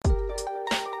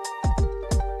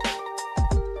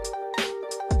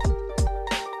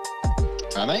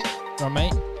Right, mate? Right,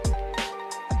 mate?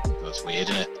 That's weird,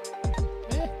 isn't it?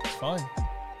 Yeah, it's fine.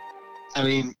 I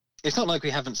mean, it's not like we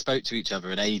haven't spoke to each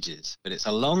other in ages, but it's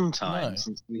a long time No.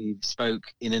 since we spoke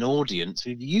in an audience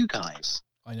with you guys.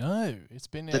 I know. It's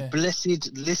been The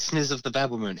blessed listeners of the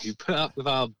Babblement who put up with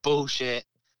our bullshit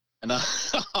and are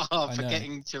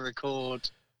forgetting to record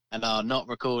and are not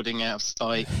recording out of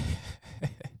spite.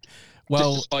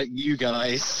 Well, just despite you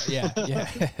guys. yeah.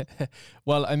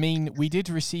 Well, I mean, we did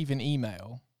receive an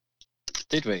email.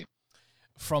 Did we?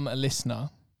 From a listener.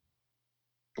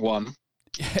 One.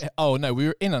 Oh, no, we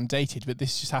were inundated, but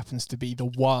this just happens to be the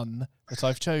one that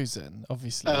I've chosen,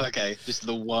 obviously. Oh, okay. Just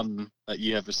the one that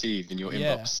you have received in your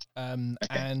inbox. Okay.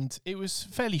 And it was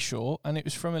fairly short, and it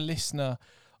was from a listener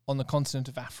on the continent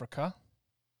of Africa.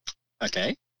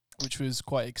 Okay. Which was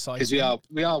quite exciting. Because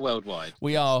we are worldwide.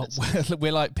 We are.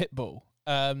 We're like Pitbull.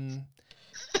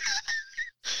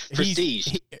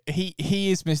 Prestige. He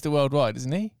is Mr. Worldwide,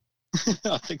 isn't he?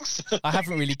 I think so. I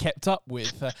haven't really kept up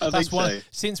with.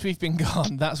 Since we've been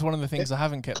gone. That's one of the things I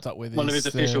haven't kept up with. One of his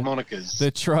official monikers.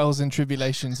 The trials and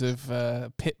tribulations of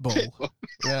Pitbull.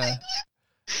 Yeah.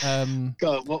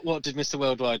 God, what did Mr.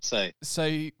 Worldwide say? So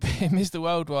Mr.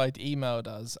 Worldwide emailed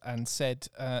us and said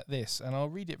this, and I'll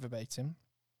read it verbatim.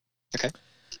 Okay.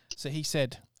 So he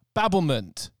said,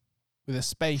 "Babblement," with a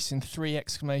space and 3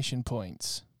 exclamation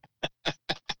points.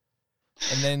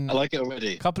 And then I like it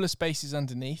already. A couple of spaces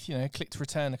underneath, clicked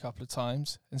return a couple of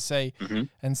times and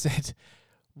and said,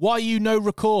 "Why you no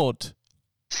record?"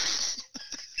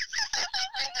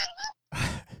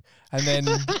 and then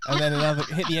another,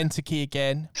 hit the enter key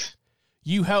again.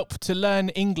 "You help to learn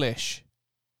English."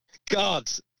 God.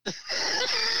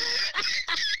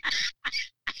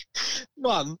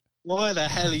 One, why the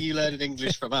hell are you learning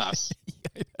English from us?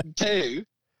 2,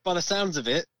 by the sounds of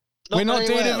it, we're not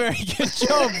doing a very good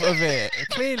job of it,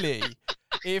 clearly.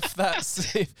 Thank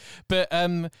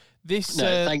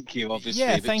you, obviously.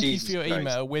 Yeah, but thank Jesus you for your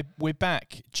Christ. email. We're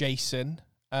back, Jason.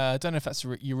 I don't know if that's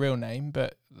your real name,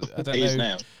 but I don't It know. is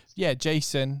now. Yeah,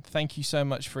 Jason, thank you so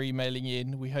much for emailing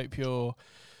in. We hope you're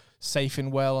safe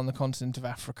and well on the continent of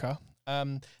Africa.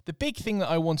 The big thing that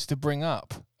I wanted to bring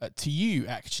up to you,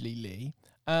 actually, Lee,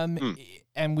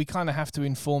 and we kind of have to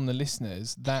inform the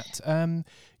listeners that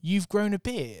you've grown a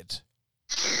beard.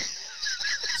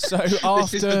 So after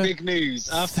this is the big news.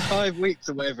 After 5 weeks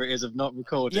or whatever it is of not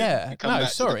recording. Yeah, no,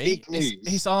 sorry. Big news.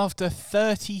 It's after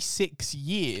 36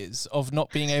 years of not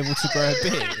being able to grow a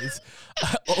beard.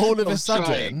 All of a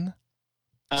sudden.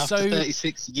 After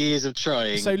 36 years of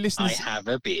trying, so listeners, I have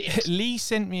a beard. Lee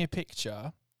sent me a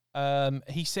picture.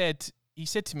 He said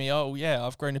to me, "Oh yeah,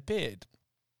 I've grown a beard."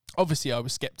 Obviously, I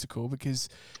was skeptical because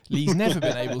Lee's never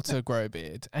been able to grow a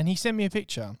beard, and he sent me a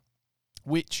picture,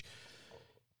 which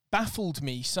baffled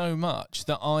me so much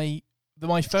that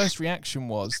my first reaction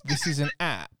was, "This is an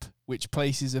app which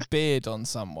places a beard on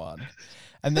someone."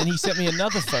 And then he sent me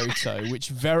another photo which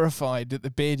verified that the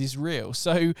beard is real.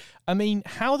 So, I mean,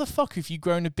 how the fuck have you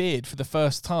grown a beard for the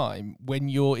first time when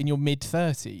you're in your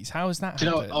mid-30s? How has that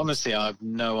happened? You know, honestly, I have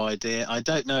no idea. I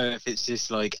don't know if it's just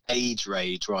like age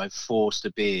rage where I've forced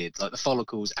a beard, like the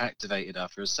follicles activated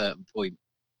after a certain point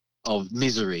of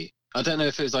misery. I don't know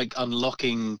if it was like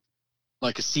unlocking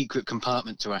like a secret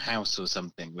compartment to a house or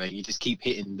something where you just keep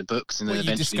hitting the books and then you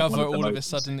eventually discover all of a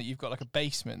sudden that you've got like a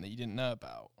basement that you didn't know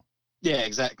about. Yeah,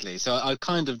 exactly. So I've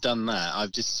kind of done that.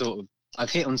 I've just I've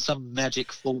hit on some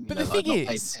magic formula. But the thing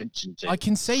is, I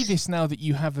can say this now that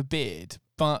you have a beard,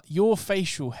 but your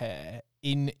facial hair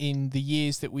in the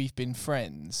years that we've been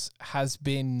friends has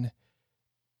been,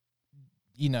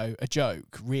 a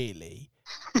joke, really.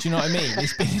 Do you know what I mean?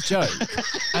 It's been a joke.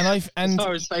 And as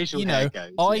far as facial hair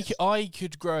goes, I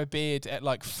could grow a beard at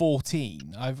like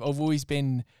 14. I've always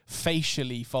been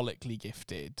facially follically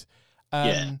gifted.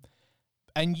 Yeah.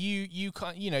 And you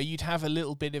can't, you'd have a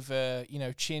little bit of a,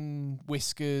 chin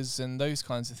whiskers and those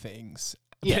kinds of things,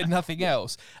 but nothing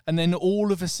else. And then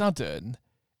all of a sudden,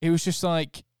 it was just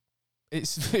like,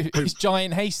 it's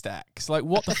giant haystacks. Like,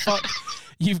 what the fuck?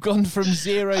 You've gone from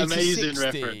 0 to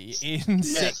 60 in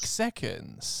 6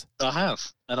 seconds. I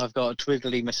have. And I've got a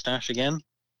twiggly moustache again,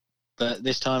 but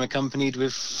this time accompanied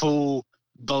with full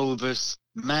bulbous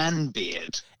man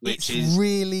beard, which is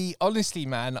really, honestly,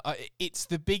 man, it's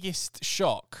the biggest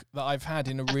shock that I've had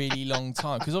in a really long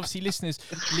time, because obviously, listeners,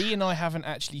 Lee and I haven't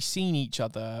actually seen each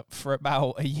other for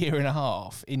about a year and a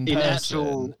half in person.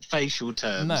 Actual facial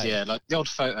terms. No. Yeah, like the odd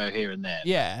photo here and there.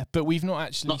 Yeah, but we've not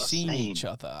actually seen each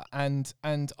other, and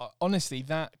honestly,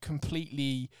 that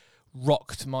completely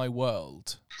rocked my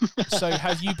world. So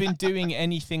have you been doing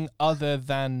anything other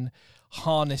than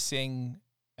harnessing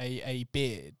a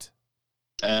beard?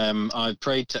 I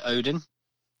prayed to Odin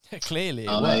Clearly, it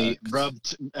I worked.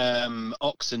 rubbed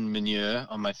oxen manure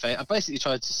on my face. I basically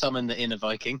tried to summon the inner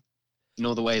Viking in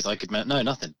all the ways I could. No,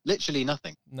 nothing. Literally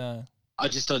nothing. No. I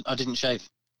didn't shave.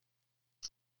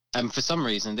 And for some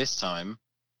reason, this time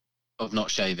of not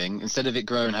shaving, instead of it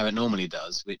growing how it normally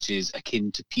does, which is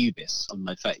akin to pubis on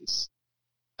my face,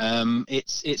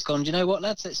 it's gone. You know what,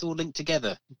 lads? Let's all link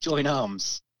together, join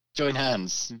arms, join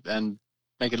hands, and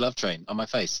make a love train on my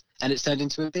face. And it's turned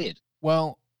into a beard.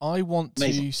 Well, I want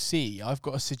Amazing. to see. I've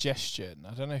got a suggestion.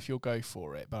 I don't know if you'll go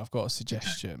for it, but I've got a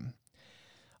suggestion.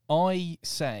 I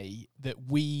say that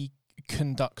we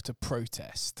conduct a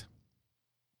protest.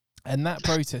 And that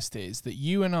protest is that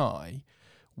you and I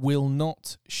will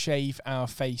not shave our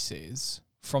faces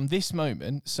from this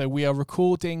moment. So we are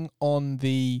recording on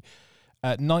the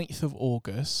 9th of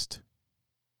August.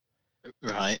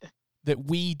 Right. That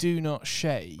we do not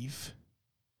shave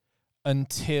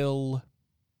until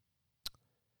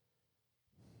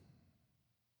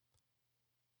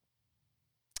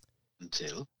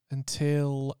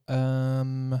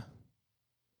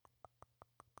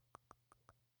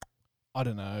I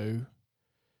don't know.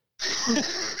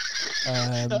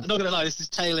 I'm not gonna lie, this is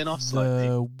tailing off slightly.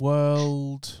 The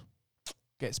world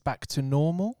gets back to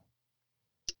normal.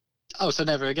 Oh, so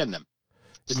never again then?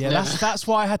 Yeah, that's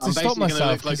why I had to I'm stop basically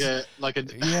gonna myself. look like a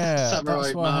Yeah, samurai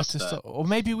that's why I had master. to stop. Or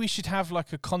maybe we should have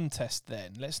like a contest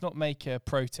then. Let's not make a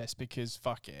protest because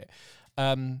fuck it.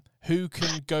 Who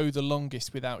can go the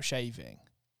longest without shaving?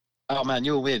 Oh man,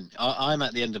 you'll win. I'm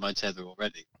at the end of my tether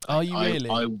already. Are you really?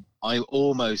 I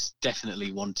almost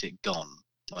definitely want it gone,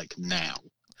 like now.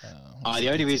 The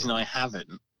only reason I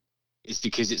haven't is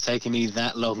because it's taken me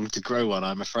that long to grow one.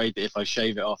 I'm afraid that if I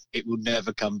shave it off, it will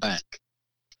never come back.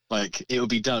 Like, it will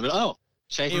be done. But,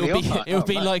 shaving it off. It would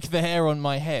be like the hair on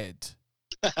my head.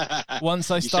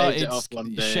 Once I started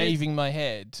shaving my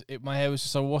head, my hair was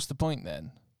just like, what's the point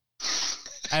then?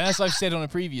 And as I've said on a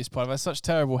previous pod, I've had such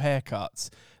terrible haircuts.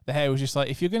 The hair was just like,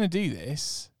 if you're going to do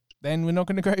this, then we're not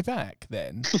going to grow back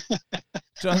then. Do you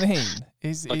know what I mean?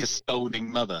 Like a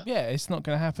scolding mother. Yeah, it's not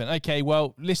going to happen. Okay,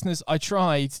 well, listeners, I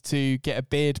tried to get a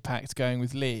beard pact going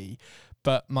with Lee,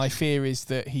 but my fear is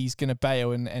that he's going to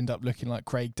bail and end up looking like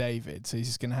Craig David. So he's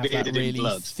just going to have Bearded that really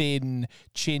blood. thin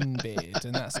chin beard,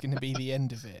 and that's going to be the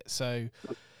end of it. So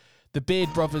the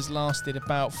Beard Brothers lasted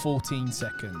about 14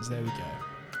 seconds. There we go.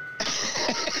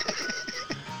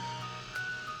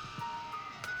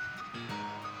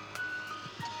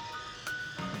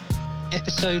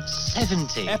 Episode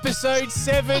 70. Episode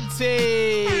 70!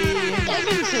 70!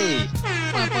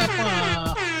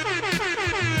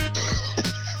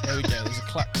 There we go. There's a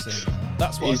klaxon.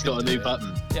 That's what He's got a new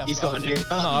button. Yeah, He's got a new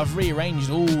button. No, I've rearranged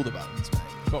all the buttons,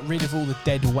 mate. Got rid of all the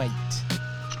dead weight.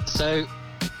 So,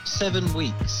 7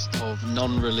 weeks of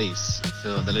non-release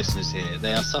for the listeners here.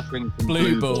 They are suffering from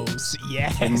Blue balls.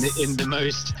 Yes. In the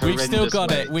most horrendous We've still got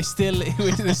way. it.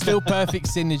 There's still perfect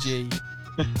synergy.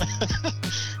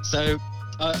 So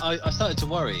I started to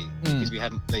worry because we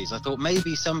hadn't released. I thought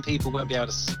maybe some people won't be able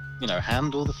to,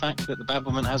 handle the fact that the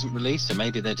Babblement hasn't released, so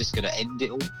maybe they're just going to end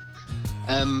it all.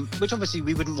 Which obviously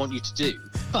we wouldn't want you to do.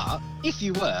 But if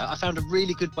you were, I found a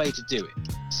really good way to do it.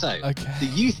 So, the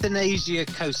Euthanasia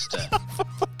Coaster.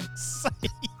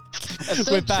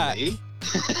 We're back.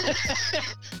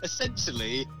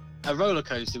 Essentially, a roller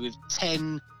coaster with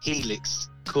 10 helix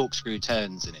corkscrew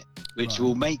turns in it, which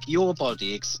will make your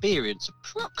body experience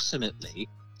approximately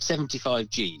 75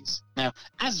 Gs. Now,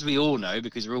 as we all know,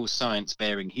 because we're all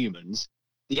science-bearing humans,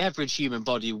 the average human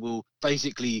body will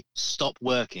basically stop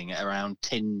working at around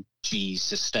 10 Gs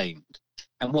sustained.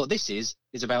 And what this is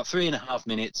about 3.5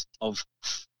 minutes of,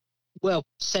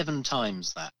 7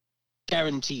 times that.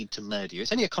 Guaranteed to murder you.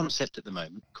 It's only a concept at the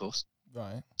moment, of course.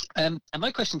 Right. And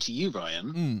my question to you,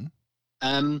 Ryan,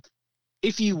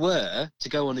 if you were to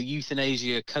go on a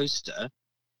Euthanasia coaster,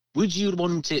 would you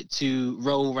want it to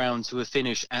roll round to a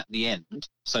finish at the end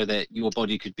so that your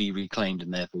body could be reclaimed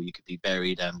and therefore you could be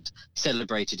buried and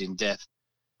celebrated in death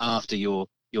after your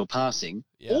passing?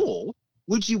 Yeah. Or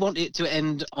would you want it to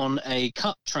end on a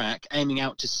cut track aiming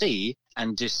out to sea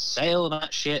and just sail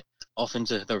that shit off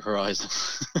into the horizon?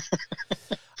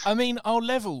 I mean, I'll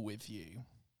level with you.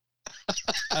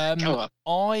 Go on.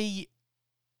 I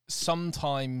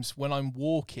sometimes, when I'm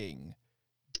walking,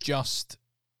 just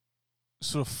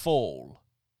sort of fall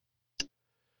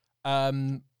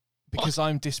because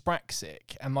I'm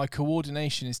dyspraxic and my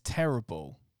coordination is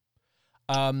terrible.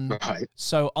 Right.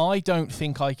 So I don't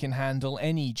think I can handle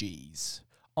any Gs.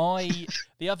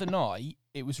 The other night,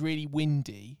 it was really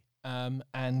windy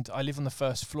and I live on the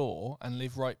first floor and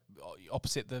live right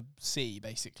opposite the sea,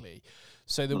 basically.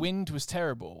 So the wind was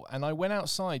terrible, and I went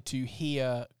outside to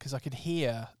hear, because I could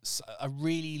hear a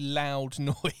really loud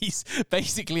noise.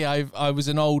 Basically, I was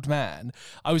an old man.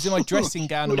 I was in my dressing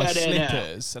gown and my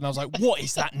slippers, and I was like, what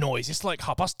is that noise? It's like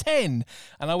 10:30.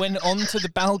 And I went onto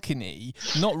the balcony,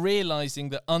 not realising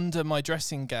that under my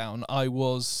dressing gown, I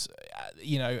was,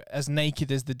 as naked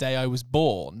as the day I was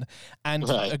born. And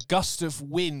a gust of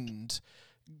wind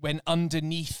went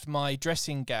underneath my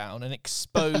dressing gown and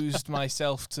exposed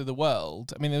myself to the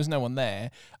world. I mean, there was no one there.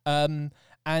 And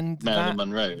Marilyn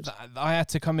Monroe. I had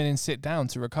to come in and sit down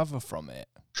to recover from it.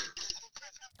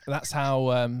 That's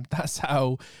how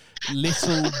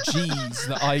little G's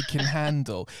that I can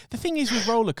handle. The thing is with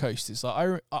roller coasters,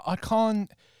 like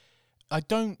I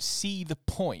don't see the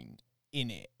point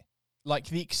in it. Like,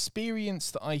 the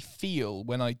experience that I feel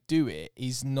when I do it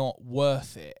is not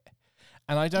worth it.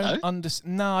 And I don't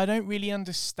I don't really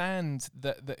understand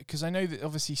that, because I know that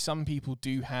obviously some people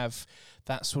do have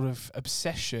that sort of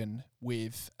obsession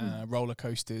with roller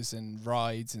coasters and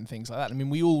rides and things like that. I mean,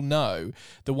 we all know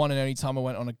the one and only time I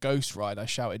went on a ghost ride, I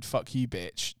shouted "fuck you,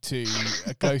 bitch" to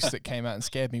a ghost that came out and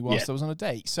scared me whilst I was on a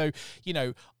date. So,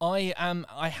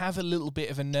 I have a little bit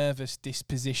of a nervous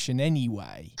disposition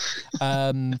anyway.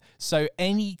 So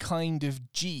any kind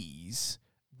of G's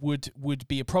would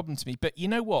be a problem to me. But you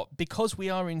know what? Because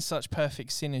we are in such perfect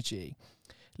synergy,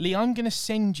 Lee, I'm going to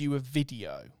send you a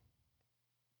video.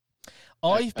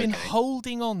 I've been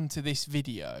holding on to this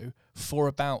video for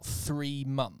about 3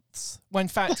 months. Well, in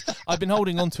fact, I've been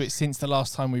holding on to it since the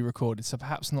last time we recorded, so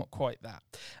perhaps not quite that.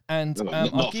 And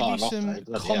I'll give you some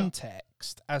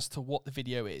context as to what the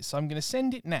video is. So I'm going to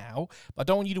send it now, but I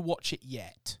don't want you to watch it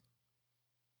yet.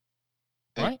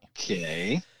 Right?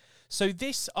 Okay. So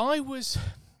this, I've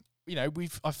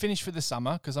finished for the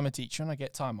summer because I'm a teacher and I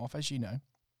get time off, as you know.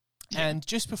 Yeah. And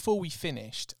just before we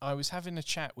finished, I was having a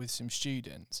chat with some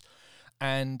students,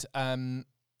 and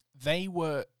they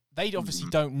obviously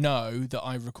don't know that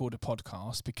I record a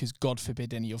podcast, because God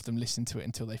forbid any of them listen to it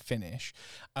until they finish.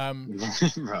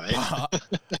 Right.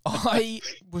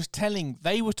 But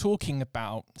they were talking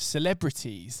about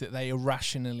celebrities that they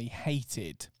irrationally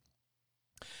hated.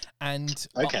 And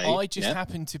I just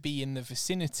happened to be in the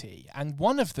vicinity, and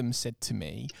one of them said to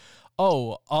me,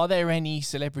 "Oh, are there any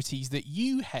celebrities that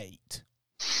you hate?"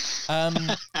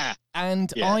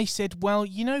 And I said, "Well,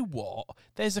 you know what?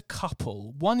 There's a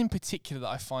couple, one in particular that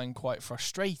I find quite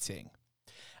frustrating."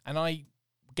 And I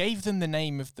gave them the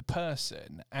name of the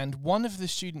person, and one of the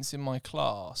students in my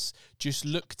class just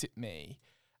looked at me,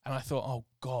 and I thought, "Oh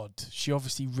God, she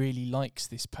obviously really likes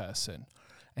this person."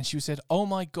 And she said, "Oh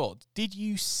my God, did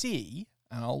you see,"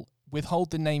 and I'll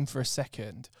withhold the name for a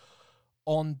second,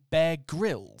 "on Bear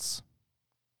Grylls?"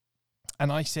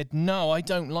 And I said, "No, I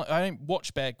don't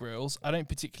watch Bear Grylls. I don't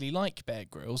particularly like Bear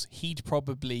Grylls. He'd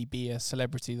probably be a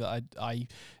celebrity that I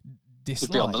dislike."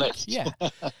 Would be on the list. Yeah.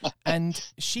 And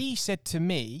she said to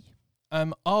me,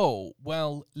 "Oh,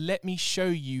 well, let me show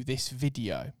you this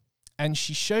video." And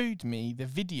she showed me the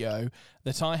video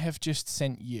that I have just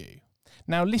sent you.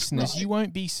 Now, listeners, you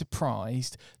won't be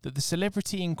surprised that the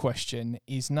celebrity in question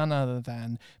is none other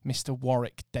than Mr.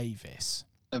 Warwick Davis.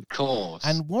 Of course.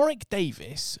 And Warwick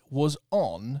Davis was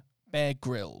on Bear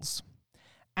Grylls.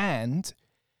 And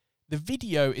the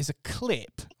video is a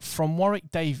clip from Warwick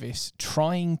Davis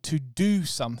trying to do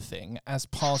something as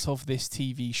part of this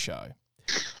TV show.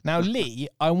 Now, Lee,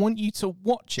 I want you to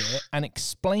watch it and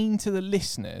explain to the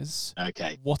listeners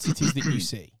what it is that you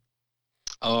see.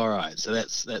 All right, so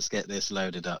let's get this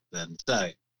loaded up then. So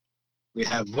we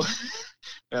have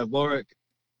Warwick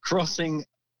crossing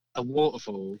a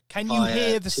waterfall. Can you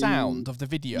hear the sound of the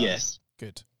video? Yes.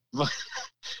 Good.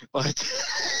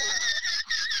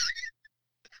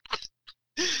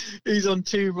 He's on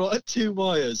two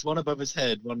wires, one above his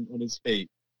head, one on his feet,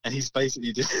 and he's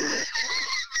basically just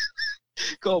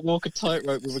got to walk a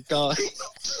tightrope with a guy.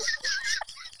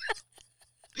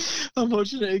 I'm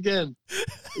watching it again.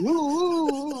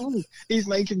 Ooh, he's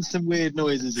making some weird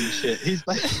noises and shit.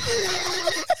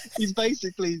 He's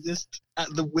basically just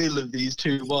at the will of these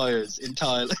two wires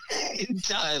entirely.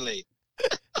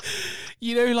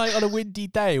 You know, like on a windy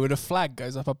day when a flag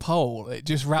goes up a pole, it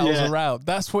just rattles around.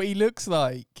 That's what he looks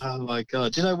like. Oh my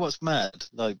God. Do you know what's mad?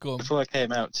 Like, before I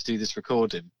came out to do this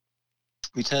recording,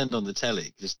 we turned on the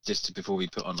telly just before we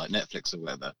put on like Netflix or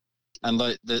whatever. And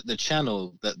like the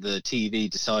channel that the TV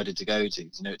decided to go to,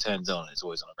 it turns on, it's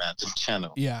always on a random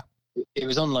channel. Yeah. It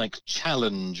was on like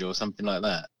Challenge or something like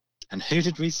that. And who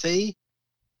did we see?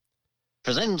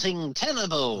 Presenting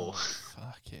Tenable. Oh,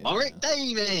 Fucking Warwick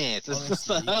Davis.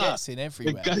 Honestly, he gets in The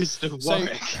everywhere. ghost of So,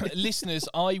 Warwick. listeners,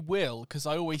 I will, because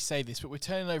I always say this, but we're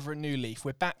turning over a new leaf.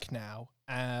 We're back now.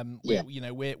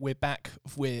 We're back.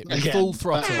 We're Again, full back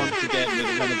throttle. once again with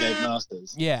the Renegade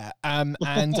Masters. Yeah, and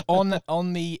on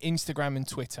the Instagram and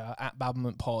Twitter at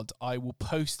Babblement Pod, I will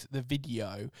post the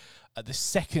video at the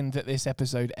second that this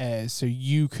episode airs, so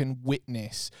you can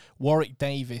witness Warwick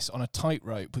Davis on a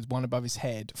tightrope with one above his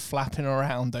head, flapping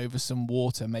around over some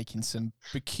water, making some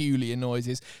peculiar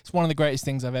noises. It's one of the greatest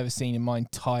things I've ever seen in my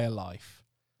entire life.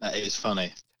 That is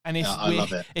funny. And if I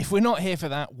love it. if we're not here for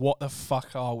that, what the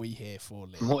fuck are we here for,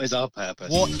 Lee? What is our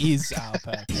purpose? What is our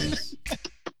purpose?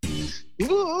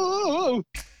 Ooh.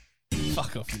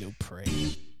 Fuck off, you little prick.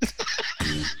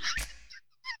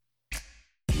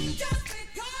 Just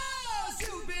because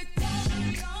you become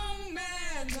a young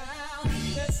man now,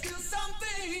 there's still some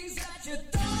things that you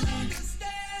don't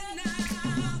understand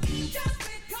now. Just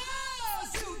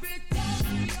because you become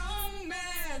a young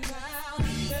man now,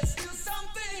 there's still some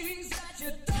things that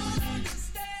you don't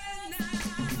understand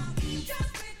now.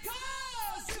 Just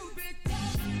because you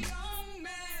become a young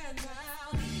man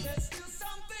now, there's still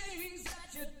some things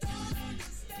that you don't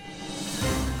understand.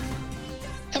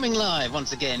 Coming live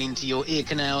once again into your ear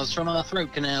canals from our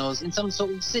throat canals in some sort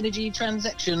of synergy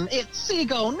transaction, it's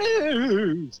Seagull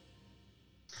News!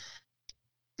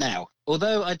 Now,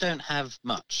 although I don't have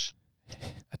much,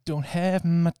 I don't have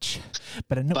much,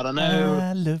 but I know,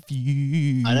 I love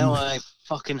you. I know I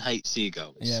fucking hate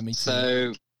seagulls. Yeah, me too.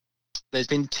 So, there's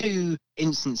been 2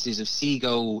 instances of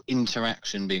seagull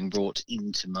interaction being brought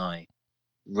into my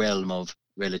realm of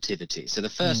relativity. So the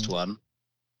first one,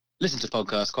 listen to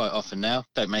podcasts quite often now,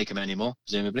 don't make them anymore,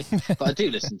 presumably, but I do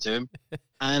listen to them.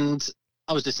 And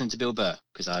I was listening to Bill Burr,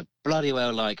 because I bloody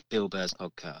well like Bill Burr's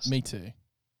podcast. Me too.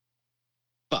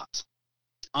 But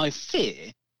I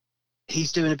fear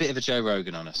he's doing a bit of a Joe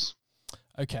Rogan on us.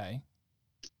 Okay.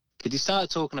 Because he started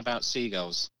talking about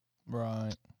seagulls,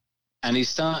 Right. and he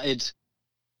started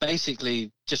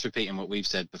basically just repeating what we've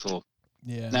said before.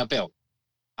 Yeah. Now, Bill,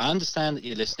 I understand that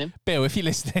you're listening. Bill, if you're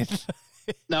listening.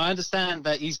 No, I understand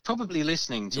that he's probably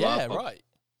listening to Yeah, our pod, right.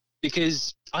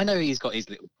 because I know he's got his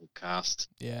little podcast,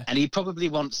 Yeah. and he probably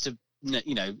wants to,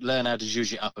 learn how to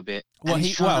zhuzh it up a bit. Well, and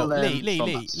he's trying to learn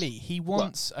from us. Lee, he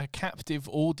wants a captive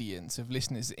audience of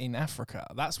listeners in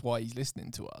Africa. That's why he's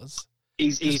listening to us.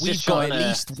 He's We've just got trying at to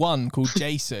least one called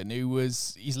Jason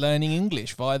he's learning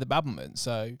English via the Babblement.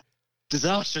 So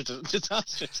disaster.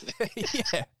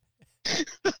 yeah,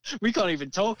 We can't even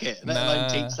talk it, let alone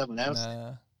teach someone else.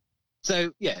 Nah.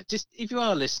 So yeah, just if you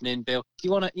are listening, Bill,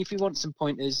 if you want some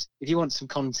pointers, if you want some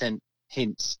content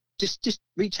hints, just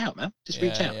reach out, man. Just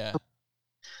reach out. Yeah.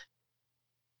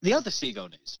 The other seagull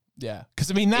news. Yeah, because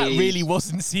I mean that really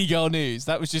wasn't seagull news.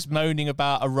 That was just moaning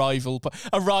about a rival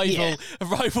podcast,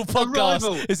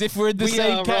 rival. as if we're in the We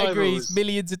same are categories. rivals.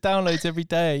 Millions of downloads every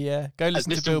day. Yeah, go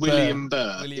listen to Mr. Bill William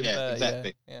Burr. Burr. William Yeah, Burr,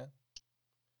 exactly. Yeah.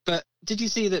 But did you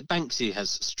see that Banksy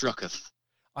has struck us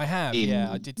I have. in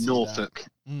Yeah, I did see Norfolk?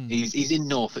 that. Mm. He's in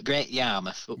Norfolk, Great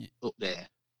Yarmouth, up there.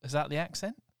 Is that the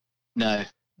accent? No,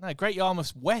 Great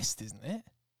Yarmouth's west, isn't it?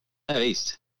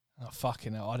 east. Oh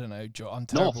fucking hell! I don't know. I'm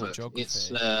terrible at Norfolk. geography. It's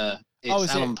is Alan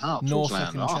it Partridge Norfolk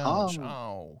land. and Challenge? Oh,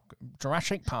 Oh,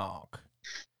 Jurassic Park.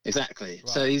 exactly. Right.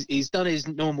 So he's done his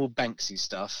normal Banksy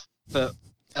stuff, but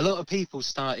a lot of people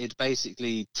started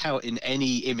basically touting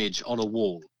any image on a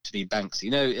wall to be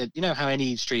Banksy. You know how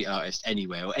any street artist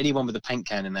anywhere or anyone with a paint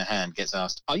can in their hand gets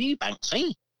asked, "Are you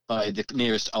Banksy?" by the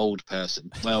nearest old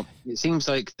person. Well, it seems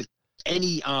like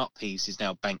any art piece is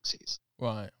now Banksy's.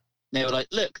 Right. They were like,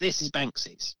 "Look, this is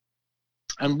Banksy's."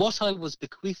 And what I was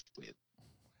bequeathed with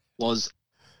was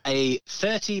a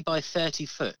 30 by 30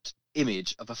 foot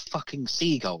image of a fucking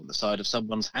seagull on the side of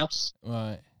someone's house.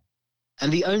 Right.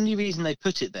 And the only reason they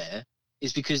put it there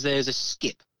is because there's a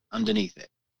skip underneath it.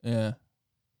 Yeah.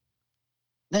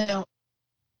 Now,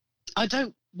 I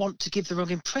don't want to give the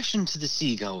wrong impression to the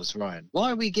seagulls, Ryan.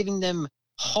 Why are we giving them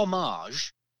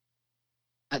homage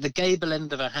at the gable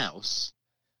end of a house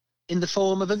in the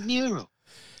form of a mural?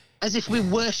 As if we're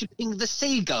worshipping the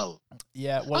seagull.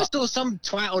 Yeah. I Well, saw some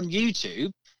twat on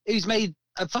YouTube who's made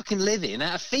a fucking living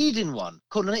out of feeding one,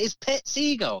 calling it his pet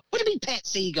seagull. What do you mean pet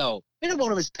seagull? We don't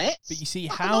want him as pets. but you see,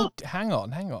 Fuck 'em how? up. Hang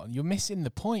on. You're missing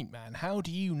the point, man. How do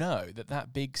you know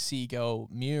that big seagull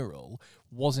mural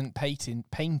wasn't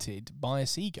painted by a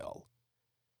seagull?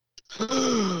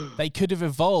 They could have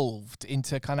evolved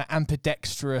into kind of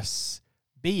ambidextrous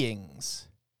beings.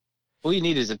 All you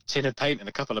need is a tin of paint and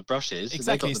a couple of brushes.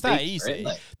 Exactly, They've it's got the that beat for it, easy. ain't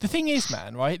they? The thing is,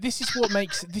 man, right? This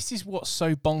is what's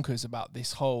so bonkers about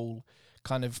this whole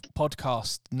kind of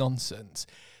podcast nonsense.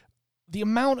 the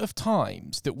amount of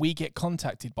times that we get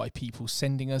contacted by people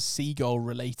sending us seagull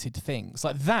related things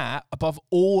like that, above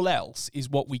all else, is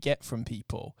what we get from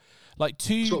people. Like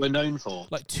That's what we're known for.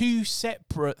 like 2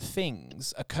 separate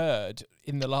things occurred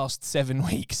in the last 7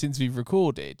 weeks since we've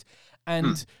recorded,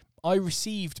 and I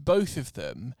received both of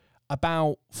them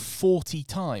about 40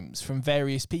 times from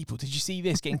various people. Did you see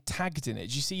this? Getting tagged in it.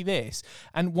 Did you see this?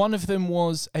 And one of them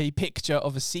was a picture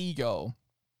of a seagull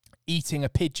eating a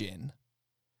pigeon.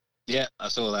 Yeah, I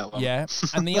saw that one. Yeah.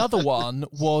 And the other one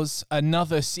was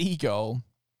another seagull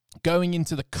going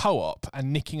into the co-op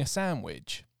and nicking a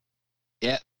sandwich.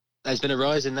 Yeah, there's been a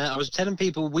rise in that. I was telling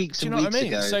people weeks Do you and know weeks what I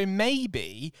mean? ago. So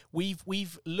maybe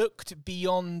we've looked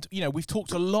beyond, we've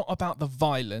talked a lot about the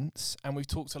violence and we've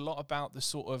talked a lot about the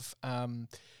sort of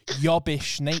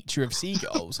yobbish nature of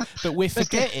seagulls, but we're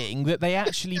forgetting that they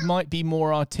actually might be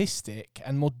more artistic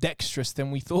and more dexterous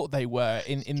than we thought they were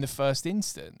in the first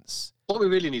instance. What we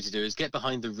really need to do is get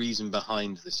behind the reason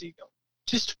behind the seagull.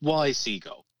 Just why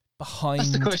seagull?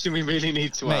 That's the question we really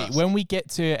need to Mate, ask. when we get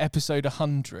to episode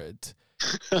 100,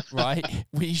 right,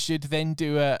 we should then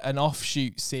do an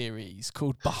offshoot series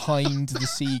called Behind the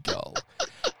Seagull.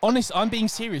 Honest, I'm being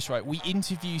serious, right? We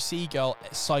interview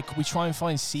we try and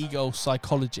find seagull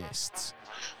psychologists.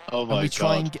 Oh my And we try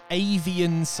God. and get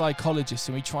avian psychologists,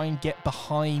 and we try and get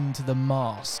behind the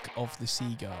mask of the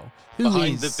seagull. Who is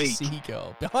Behind the beak.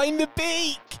 seagull? Behind the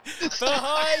beak!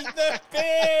 Behind the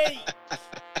beak!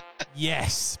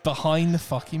 Yes, behind the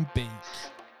fucking beak.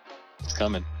 It's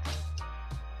coming.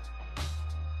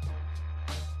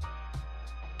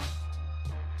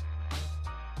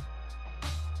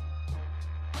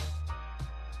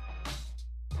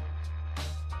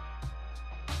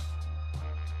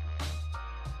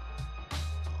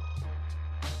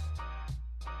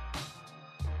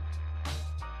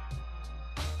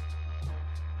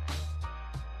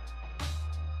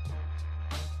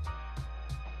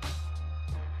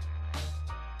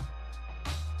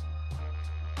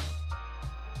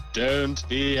 Don't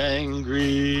be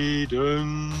angry,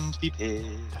 don't be pissed.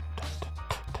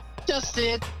 Just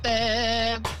sit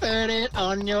there, put it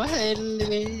on your head.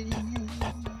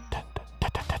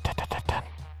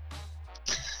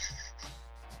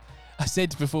 I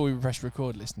said before we press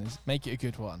record, listeners, make it a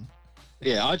good one.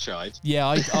 Yeah, I tried. Yeah,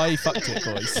 I fucked it,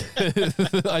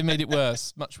 boys. I made it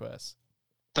worse, much worse.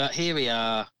 But here we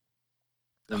are.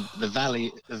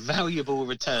 The valuable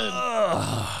return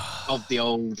of the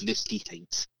old listy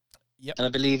taints. Yep. And I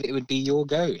believe it would be your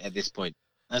go at this point.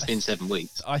 That's been 7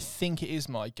 weeks. I think it is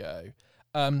my go.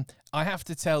 I have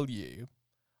to tell you,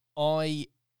 I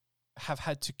have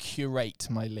had to curate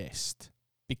my list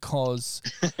because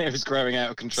It was growing out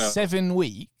of control. 7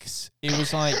 weeks, it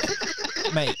was like,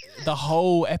 mate, the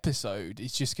whole episode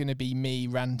is just going to be me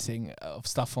ranting of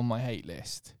stuff on my hate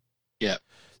list. Yeah.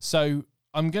 So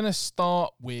I'm going to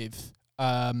start with,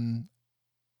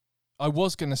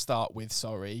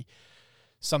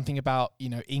 something about,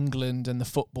 England and the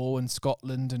football and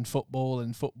Scotland and football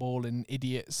and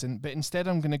idiots. But instead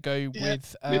I'm going to go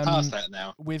with, We're past that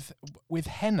now. with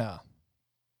henna.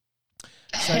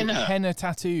 So Henna.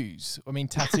 tattoos. I mean,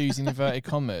 tattoos in inverted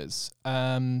commas.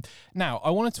 Now,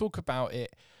 I want to talk about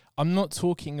it. I'm not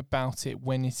talking about it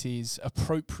when it is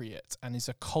appropriate and is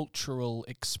a cultural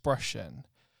expression.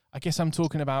 I guess I'm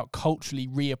talking about culturally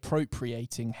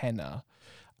reappropriating henna.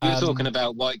 You're talking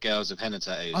about white girls with henna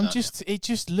tattoos. aren't you? It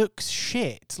just looks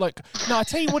shit. Like, no, I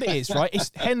tell you what it is, right?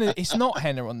 It's henna. It's not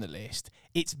henna on the list.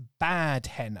 It's bad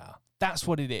henna. That's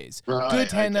what it is. Right,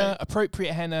 Good henna, okay.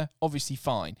 appropriate henna, obviously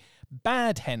fine.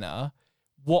 Bad henna,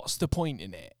 what's the point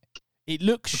in it? It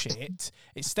looks shit.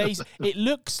 It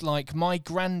looks like my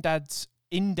granddad's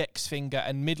index finger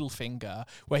and middle finger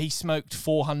where he smoked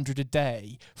 400 a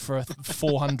day for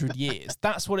 400 years.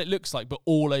 That's what it looks like, but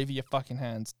all over your fucking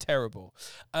hands. Terrible.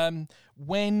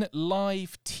 When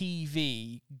live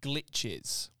TV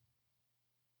glitches.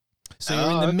 So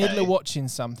you're in the middle of watching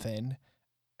something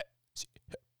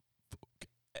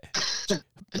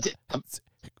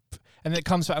and it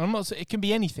comes back, and it can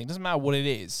be anything, doesn't matter what it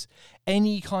is.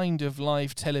 Any kind of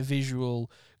live televisual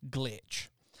glitch.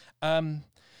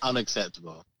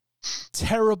 Unacceptable.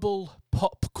 Terrible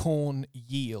popcorn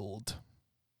yield.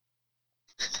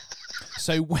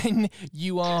 So when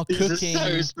you are These are cooking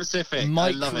so specific. I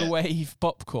love it. microwave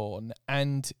popcorn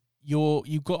and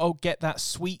you've got to get that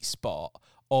sweet spot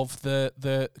of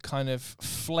the kind of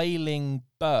flailing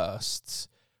bursts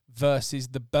versus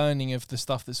the burning of the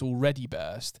stuff that's already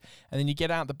burst, and then you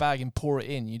get out the bag and pour it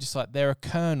in, you're just like, there are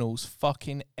kernels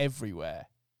fucking everywhere.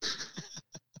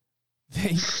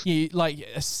 you like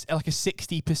like a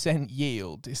 60%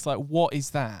 yield. It's like, what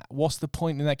is that? What's the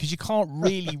point in that? Because you can't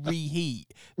really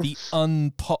reheat the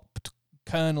unpopped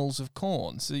kernels of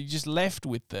corn, so you're just left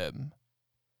with them.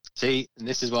 See, and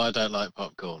this is why I don't like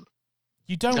popcorn.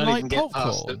 You don't Can't like even get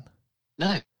past popcorn?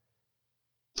 No.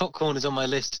 Popcorn is on my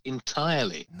list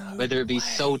entirely. No Whether it be way.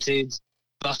 salted,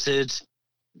 buttered,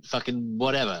 fucking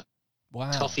whatever.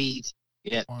 Wow. Toffee.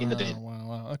 Yeah, in the bin.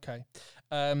 Wow. Okay.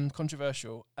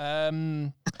 Controversial.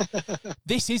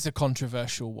 This is a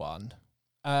controversial one.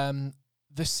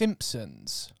 The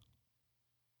Simpsons.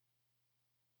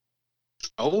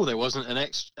 Oh, there wasn't an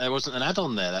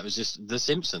add-on there. That was just The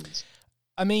Simpsons.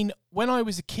 I mean, when I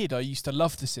was a kid, I used to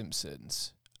love The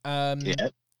Simpsons. Yeah.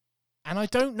 And I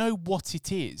don't know what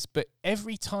it is, but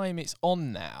every time it's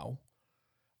on now,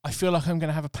 I feel like I'm going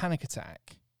to have a panic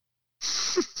attack.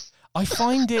 I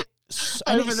find it...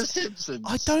 Over The Simpsons.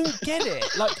 I don't get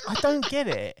it. Like, I don't get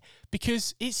it.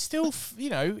 Because it's still,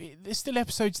 there's still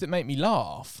episodes that make me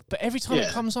laugh. But every time it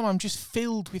Yeah. comes on, I'm just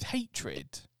filled with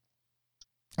hatred.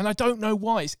 And I don't know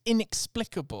why. It's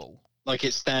inexplicable. Like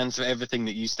it stands for everything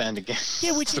that you stand against.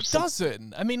 Yeah, which it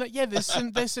doesn't. I mean, like, yeah, there's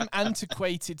some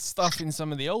antiquated stuff in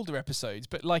some of the older episodes,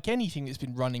 but like anything that's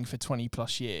been running for 20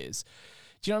 plus years,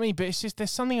 do you know what I mean? But it's just, there's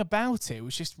something about it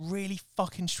which just really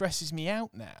fucking stresses me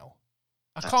out now.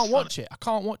 I That's can't funny. watch it. I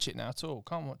can't watch it now at all.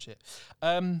 Can't watch it.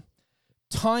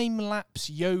 Time lapse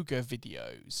yoga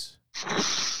videos.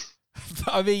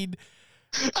 I mean,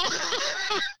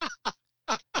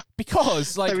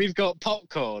 because like So we've got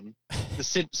popcorn, The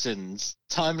Simpsons,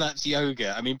 time-lapse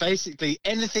yoga. I mean, basically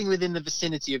anything within the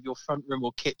vicinity of your front room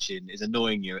or kitchen is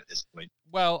annoying you at this point.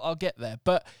 Well, I'll get there.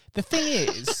 But the thing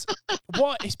is,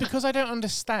 it's because I don't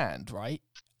understand, right?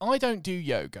 I don't do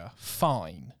yoga.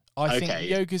 Fine. I think Okay.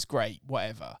 yoga's great,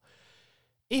 whatever.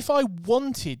 If I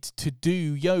wanted to do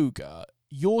yoga,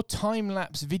 your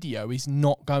time-lapse video is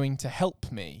not going to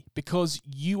help me because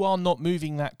you are not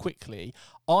moving that quickly.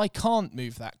 I can't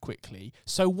move that quickly.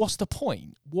 So what's the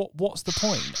point? What's the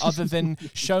point other than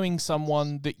showing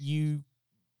someone that you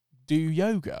do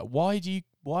yoga? Why do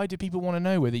people want to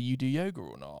know whether you do yoga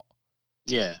or not?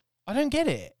 Yeah. I don't get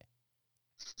it.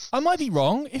 I might be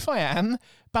wrong. If I am,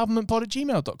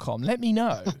 babblementpod@gmail.com. Let me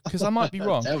know, because I might be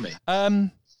wrong. Tell me.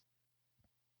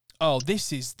 Oh,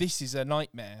 this is a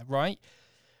nightmare, right?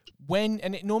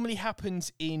 And it normally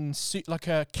happens in like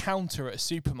a counter at a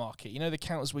supermarket. You know, the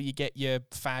counters where you get your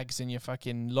fags and your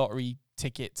fucking lottery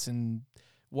tickets and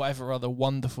whatever other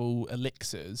wonderful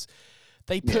elixirs.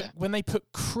 When they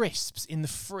put crisps in the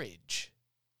fridge.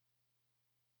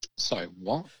 Sorry,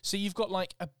 what? So you've got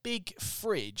like a big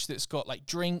fridge that's got like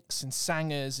drinks and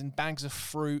sangers and bags of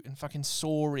fruit and fucking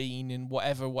saurine and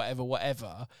whatever.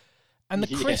 And the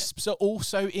Yeah. crisps are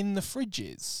also in the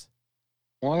fridges.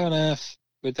 Why on earth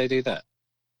would they do that?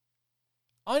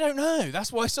 I don't know.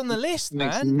 That's why it's on the list,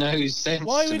 Makes man. no sense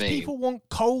Why to would me. people want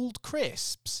cold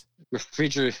crisps?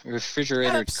 Refrigerated crisp.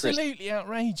 Absolutely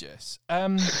outrageous.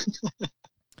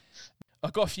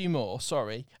 I've got a few more.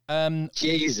 Sorry.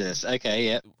 Jesus. Okay,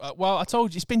 yeah. Well, I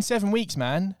told you it's been 7 weeks,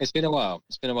 man. It's been a while.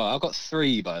 I've got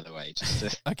 3, by the way. Just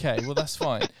to... Okay, well that's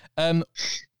fine.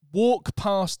 Walk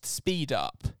past speed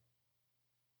up.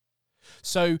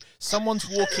 So someone's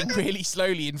walking really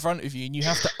slowly in front of you and you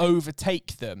have to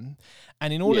overtake them.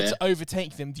 And in order Yeah. to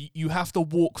overtake them, you have to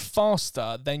walk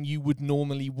faster than you would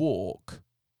normally walk.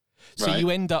 So Right.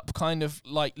 you end up kind of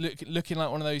like looking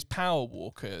like one of those power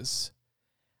walkers.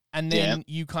 And then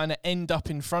you kind of end up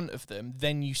in front of them.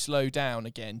 Then you slow down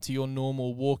again to your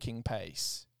normal walking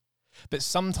pace. But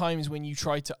sometimes when you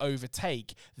try to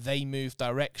overtake, they move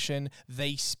direction,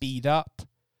 they speed up.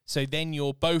 So then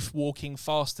you're both walking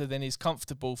faster than is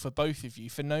comfortable for both of you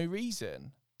for no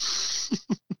reason.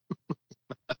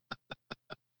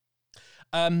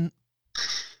 In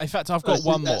fact, I've got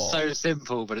one more. That's so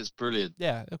simple, but it's brilliant.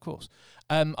 Yeah, of course.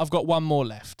 I've got one more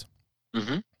left.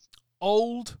 Mm-hmm.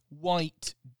 Old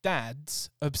white dad's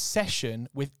obsession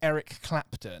with Eric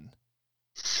Clapton.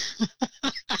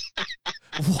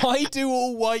 Why do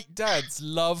all white dads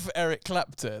love Eric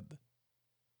Clapton?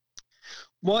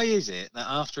 Why is it that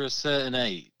after a certain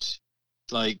age,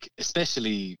 like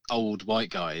especially old white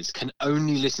guys, can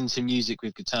only listen to music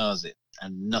with guitars in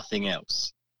and nothing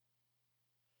else?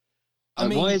 I Like,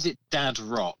 mean- why is it dad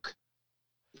rock?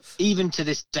 Even to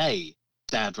this day,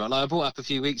 dad rock. Like I brought up a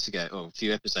few weeks ago, or a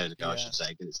few episodes ago, I Yeah. should say,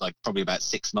 because it's like probably about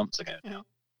 6 months ago Yeah. now.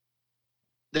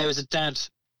 There was a dad,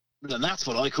 and that's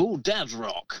what I call dad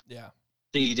rock Yeah,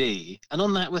 CD, and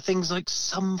on that were things like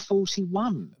Sum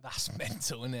 41. that's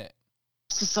mental, isn't it?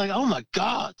 It's just like, oh my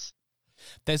god.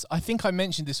 I think I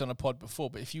mentioned this on a pod before,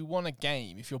 but if you want a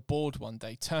game, if you're bored one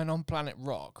day, turn on Planet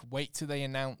Rock, wait till they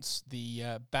announce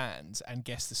the bands and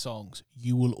guess the songs.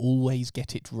 You will always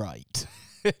get it right.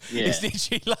 Yeah. It's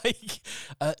literally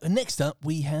like, next up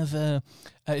we have a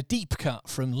deep cut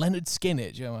from Leonard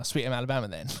Skinner. Do you know, Sweet Home Alabama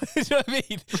then? Do you know what I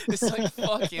mean? It's like,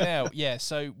 fucking hell. Yeah,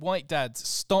 so white dads,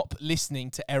 stop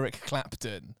listening to Eric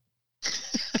Clapton.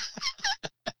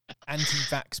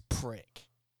 Anti-vax prick.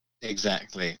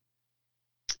 Exactly.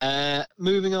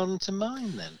 Moving on to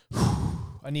mine then.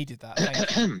 I needed that.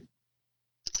 Thank you.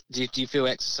 Do you feel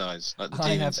exercise? Like the I have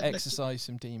demons left you? exercised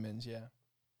some demons, yeah.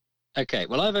 Okay,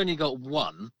 well, I've only got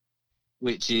one,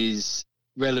 which is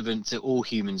relevant to all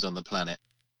humans on the planet.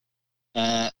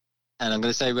 And I'm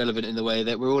going to say relevant in the way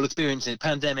that we're all experiencing it.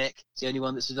 Pandemic, it's the only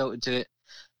one that's resulted to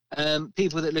it.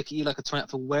 People that look at you like a twat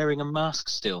for wearing a mask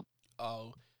still.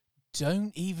 Oh,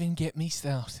 don't even get me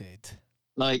started.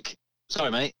 Like,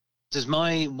 sorry, mate. Does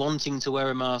my wanting to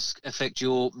wear a mask affect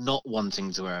your not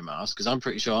wanting to wear a mask? Because I'm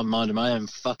pretty sure I'm minding my own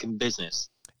fucking business.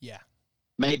 Yeah.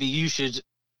 Maybe you should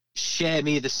share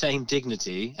me the same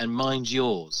dignity and mind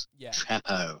yours. Yeah.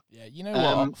 Trapo. Yeah, you know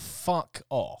what? Fuck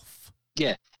off.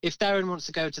 Yeah, if Darren wants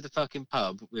to go to the fucking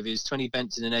pub with his 20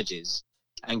 Benson and Edges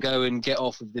and go and get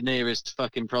off of the nearest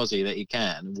fucking prosy that he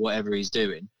can, whatever he's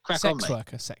doing, crack on,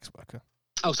 mate. Sex worker.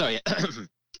 Oh, sorry, yeah.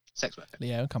 Sex worker.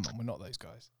 Leo, come on, we're not those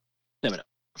guys. No, we're not.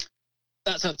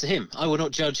 That's up to him. I will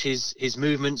not judge his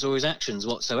movements or his actions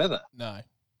whatsoever. No.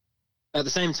 At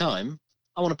the same time,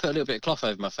 I want to put a little bit of cloth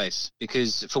over my face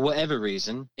because for whatever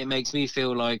reason, it makes me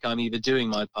feel like I'm either doing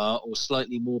my part or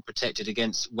slightly more protected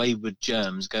against wayward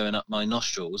germs going up my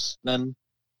nostrils than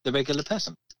the regular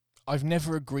person. I've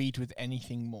never agreed with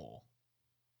anything more.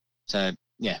 So,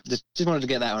 yeah, just wanted to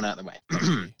get that one out of the way. Thank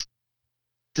you.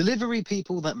 Delivery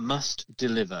people that must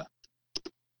deliver.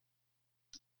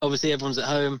 Obviously, everyone's at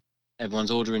home.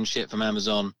 Everyone's ordering shit from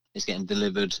Amazon. It's getting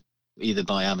delivered either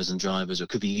by Amazon drivers or it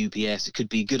could be UPS. It could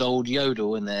be good old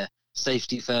Yodel and their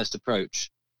safety first approach.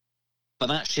 But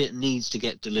that shit needs to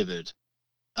get delivered.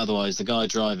 Otherwise, the guy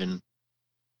driving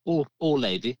or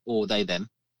lady or they them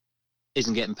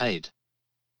isn't getting paid.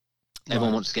 Everyone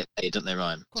Right. wants to get paid, don't they,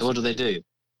 Ryan? course So what do they they do?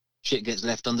 Shit gets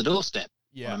left on the doorstep on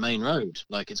Yeah. a main road,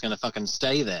 like it's going to fucking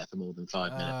stay there for more than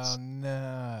 5 minutes. Oh,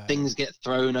 no. Things get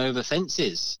thrown over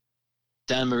fences,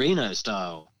 Dan Marino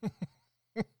style.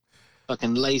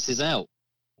 Fucking laces out,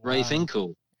 Ray Wow.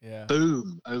 Finkel, Yeah.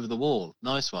 boom, over the wall.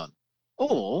 Nice one.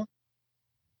 Or,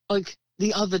 like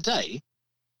the other day,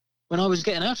 when I was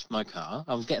getting out of my car,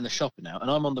 I was getting the shopping out, and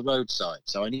I'm on the roadside,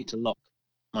 so I need to lock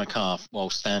my car while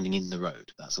standing in the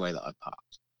road. That's the way that I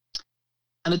parked.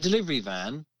 And a delivery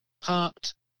van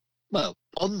parked, well,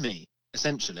 on me,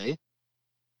 essentially.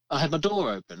 I had my door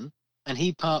open, and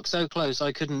he parked so close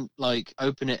I couldn't, like,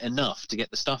 open it enough to get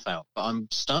the stuff out. But I'm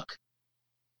stuck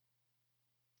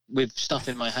with stuff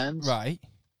in my hands. Right.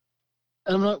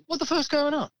 And I'm like, what the fuck's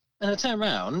going on? And I turn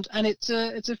around, and it's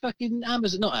a fucking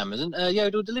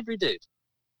Yodel delivery dude.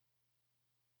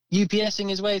 UPSing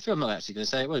his way through. I'm not actually going to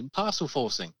say it. Well, parcel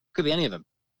forcing. Could be any of them.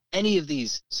 Any of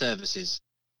these services.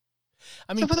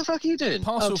 I So mean, what the fuck are you doing?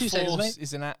 Parcel 2 seconds, Force mate.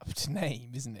 is an apt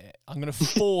name, isn't it? I'm going to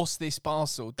force this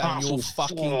parcel down your Parcel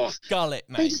fucking Force. gullet,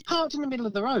 He mate. just parked in the middle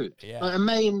of the road. Yeah. Like a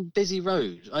main busy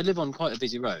road. I live on quite a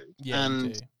busy road. Yeah, you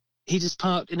and do. he just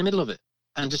parked in the middle of it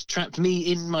and just trapped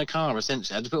me in my car,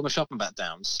 essentially. I had to put my shopping bag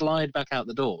down, slide back out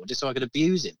the door just so I could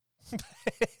abuse him.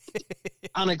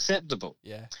 Unacceptable.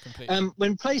 Yeah, completely.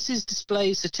 When places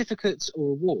display certificates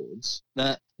or awards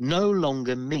that no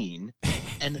longer mean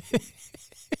anything.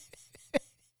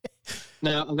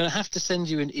 Now, I'm going to have to send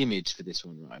you an image for this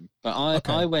one, Ryan. But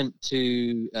Okay. I went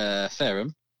to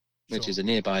Fareham, which Sure. is a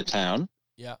nearby town.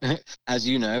 Yeah. As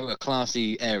you know, a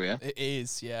classy area. It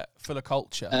is, yeah. Full of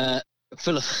culture.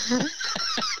 Full of...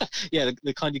 yeah,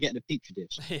 the kind you get in a petri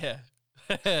dish. yeah.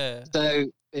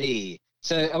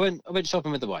 So I went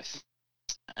shopping with the wife,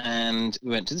 and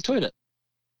we went to the toilet.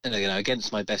 And you know,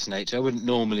 against my best nature, I wouldn't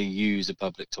normally use a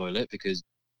public toilet because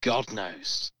God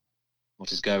knows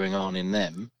what is going on in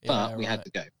them. Yeah, But we had right.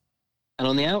 to go. And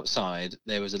on the outside,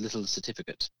 there was a little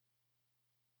certificate.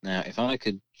 Now, if I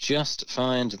could just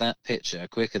find that picture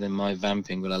quicker than my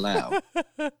vamping will allow,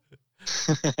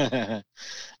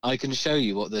 I can show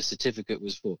you what the certificate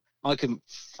was for. I couldn't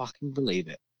fucking believe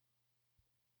it.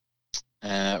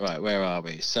 Right, where are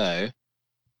we? So,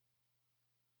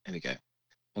 here we go.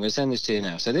 I'm going to send this to you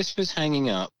now. So this was hanging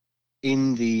up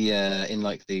in the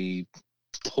like the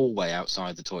hallway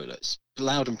outside the toilets,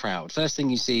 loud and proud. First thing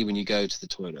you see when you go to the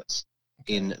toilets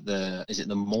in the is it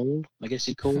the mall? I guess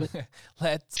you'd call it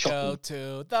Let's go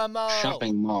to the mall.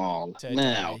 shopping mall. Today.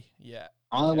 Now, Yeah.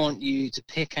 I Yeah. want you to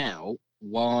pick out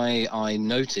why I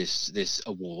noticed this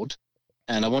award,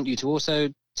 and I want you to also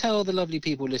tell the lovely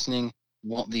people listening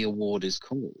what the award is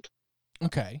called.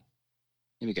 Okay.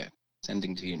 Here we go.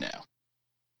 Sending to you now.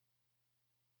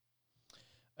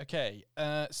 Okay.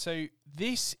 So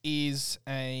this is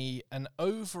an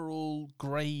overall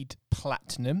grade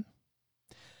platinum.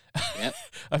 Yep.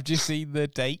 I've just seen the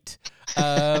date.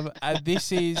 And this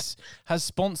has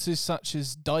sponsors such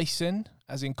as Dyson,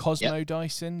 as in Cosmo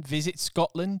Dyson, Visit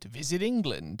Scotland, Visit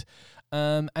England.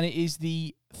 And it is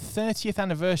the 30th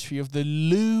anniversary of the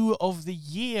Loo of the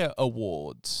Year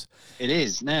Awards. It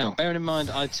is. Now, bearing in mind,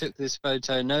 I took this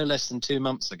photo no less than 2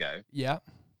 months ago. Yeah.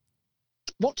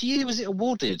 What year was it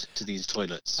awarded to these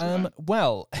toilets?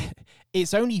 Well,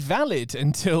 it's only valid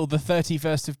until the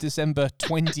 31st of December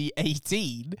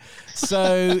 2018,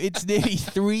 so it's nearly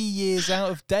 3 years out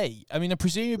of date. I mean,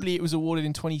 presumably it was awarded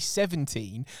in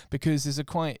 2017 because there's a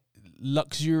quite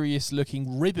luxurious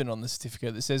looking ribbon on the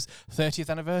certificate that says 30th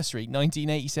anniversary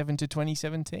 1987 to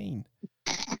 2017.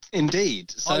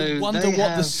 Indeed. So I wonder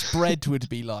what the spread would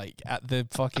be like at the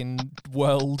fucking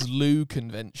World Loo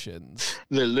conventions.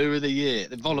 The Loo of the Year,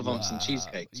 the vol au vents and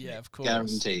cheesecakes. Yeah, of course.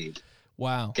 Guaranteed.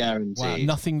 Wow. Guaranteed. Wow.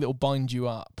 Nothing that'll bind you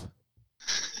up.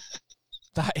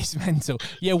 That is mental.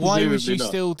 Yeah, why would you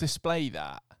still display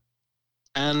that?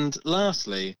 And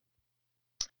lastly,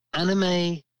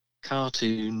 anime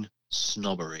cartoon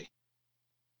snobbery.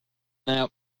 Now,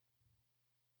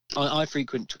 I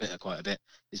frequent Twitter quite a bit.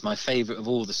 It's my favourite of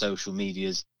all the social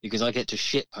medias because I get to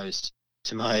shitpost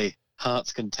to my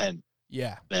heart's content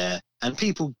Yeah. there. And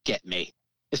people get me.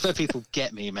 It's where people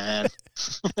get me, man.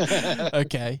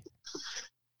 Okay.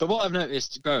 But what I've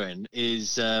noticed growing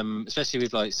is, especially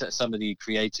with like some of the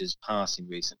creators passing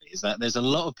recently, is that there's a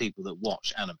lot of people that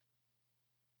watch anime.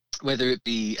 Whether it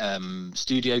be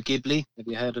Studio Ghibli, have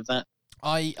you heard of that?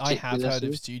 I have heard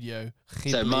of Studio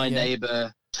Ghibli. So My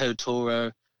Neighbor,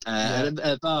 Totoro,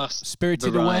 a vast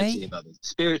Spirited variety Away? of others.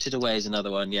 Spirited Away is another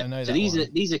one, yeah. I know So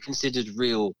that these are considered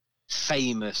real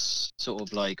famous, sort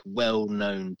of like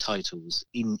well-known titles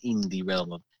in the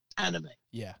realm of anime.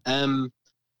 Yeah.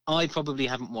 I probably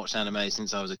haven't watched anime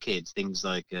since I was a kid. Things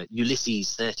like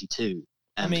Ulysses 32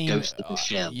 and Ghost of the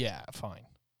Shell. Yeah, fine.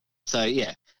 So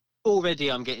yeah,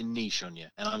 already I'm getting niche on you,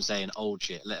 and I'm saying old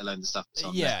shit, let alone the stuff that's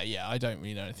on there. Yeah, I don't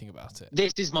really know anything about it.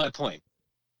 This is my point.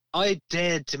 I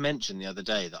dared to mention the other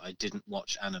day that I didn't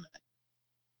watch anime.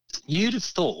 You'd have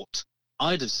thought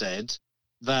I'd have said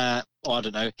that, I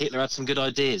don't know, Hitler had some good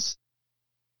ideas.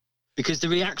 Because the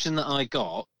reaction that I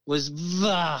got was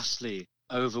vastly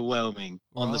overwhelming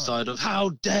on the side of, how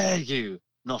dare you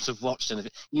not have watched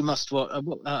anything? You must watch.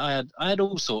 I had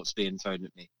all sorts being thrown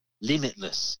at me.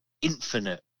 Limitless,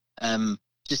 infinite,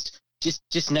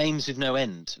 just names with no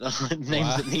end,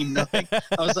 names that mean nothing.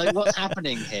 I was like, what's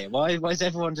happening here? Why is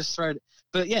everyone just throwing?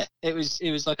 But yeah, it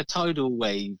was like a tidal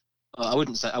wave. I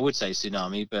would say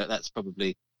tsunami, but that's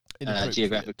probably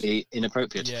geographically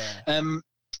inappropriate. Yeah.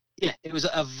 Yeah, it was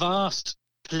a vast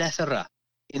plethora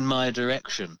in my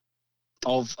direction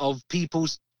of people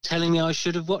telling me I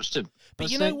should have watched them.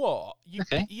 But you know what?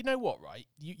 You know what, right?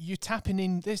 You're tapping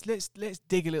in this. Let's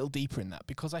dig a little deeper in that,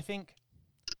 because I think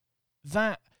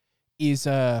that is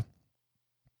an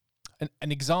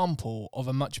example of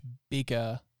a much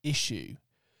bigger issue.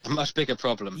 A much bigger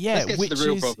problem. Yeah, Let's get to the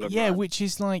real problem. Yeah, right? which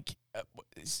is like,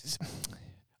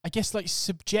 I guess, like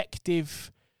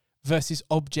subjective versus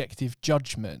objective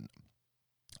judgment.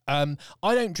 I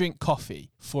don't drink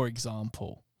coffee, for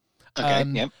example. Okay,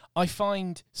 yep. I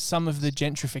find some of the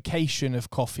gentrification of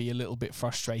coffee a little bit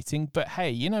frustrating, but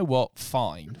hey, you know what?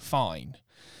 Fine.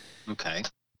 Okay.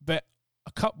 But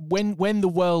when the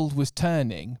world was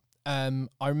turning, I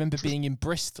remember being in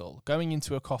Bristol, going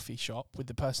into a coffee shop with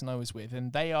the person I was with,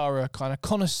 and they are a kind of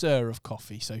connoisseur of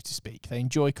coffee, so to speak. They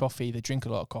enjoy coffee, they drink a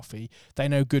lot of coffee, they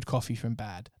know good coffee from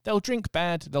bad. They'll drink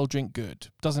bad, they'll drink good.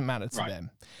 Doesn't matter to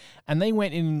them. And they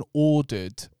went in and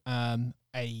ordered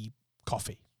a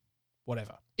coffee,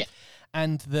 whatever. Yeah.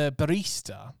 And the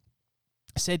barista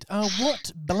said,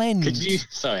 what blend would you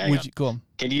go on?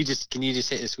 Can you just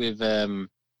hit us with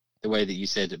the way that you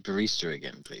said barista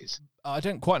again, please? I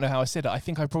don't quite know how I said it. I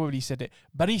think I probably said it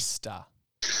barista.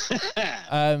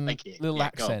 Thank you. Little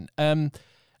accent. And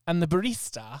the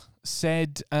barista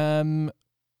said,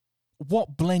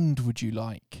 what blend would you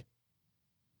like?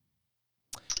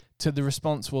 To the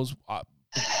response was,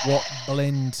 what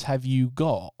blends have you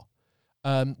got?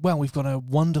 Well, we've got a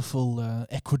wonderful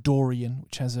Ecuadorian,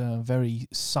 which has a very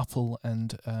supple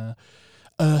and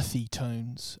earthy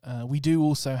tones. We do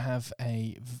also have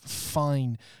a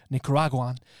fine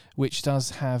Nicaraguan, which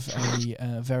does have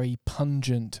a very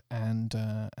pungent and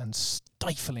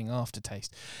stifling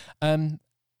aftertaste.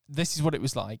 This is what it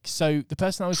was like. So the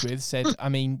person I was with said, I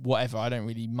mean, whatever, I don't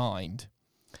really mind.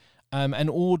 And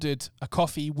ordered a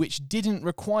coffee which didn't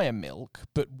require milk,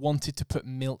 but wanted to put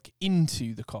milk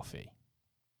into the coffee.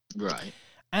 Right.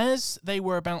 As they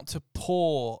were about to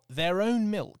pour their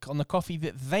own milk on the coffee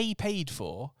that they paid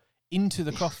for into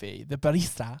the coffee, the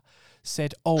barista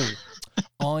said, "Oh,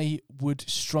 I would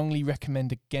strongly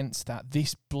recommend against that.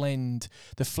 This blend,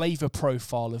 the flavour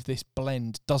profile of this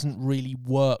blend doesn't really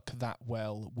work that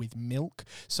well with milk,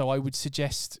 so I would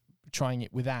suggest trying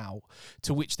it without."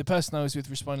 To which the person I was with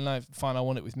responded, "No, fine, I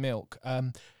want it with milk."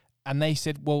 And they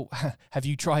said, "Well, have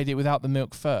you tried it without the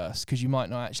milk first? Because you might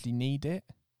not actually need it."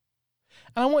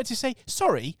 And I wanted to say,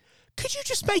 sorry, could you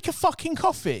just make a fucking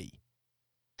coffee?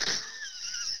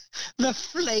 The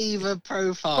flavour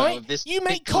profile Right? of this You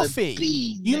make particular coffee.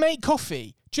 bean. You make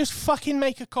coffee. Just fucking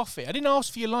make a coffee. I didn't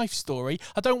ask for your life story.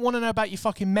 I don't want to know about your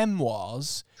fucking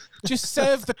memoirs. Just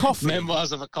serve the coffee.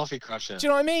 Memoirs of a Coffee Crusher. Do you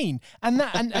know what I mean? And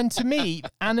that, and to me,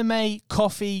 anime,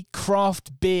 coffee,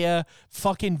 craft beer,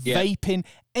 fucking vaping,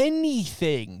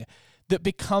 anything that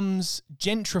becomes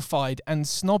gentrified and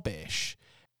snobbish,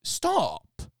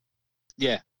 stop.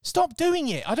 Yeah. Stop doing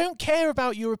it. I don't care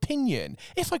about your opinion.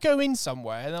 If I go in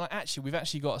somewhere and then we've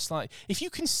actually got a slight... If you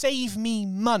can save me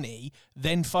money,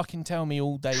 then fucking tell me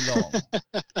all day long.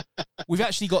 We've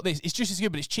actually got this. It's just as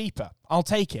good, but it's cheaper. I'll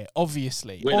take it,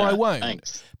 obviously. Winner. Or I won't.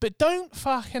 Thanks. But don't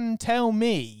fucking tell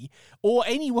me or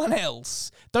anyone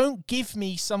else, don't give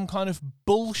me some kind of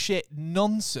bullshit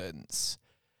nonsense.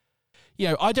 You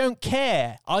know, I don't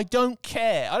care. I don't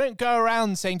care. I don't go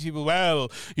around saying to people,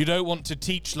 well, you don't want to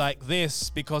teach like this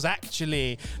because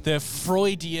actually the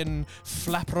Freudian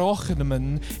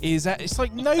Flapprochnemann is... It's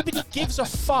like nobody gives a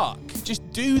fuck. Just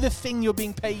do the thing you're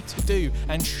being paid to do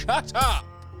and shut up.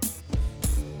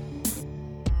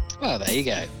 Well, there you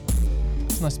go.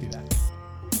 It's nice to be back.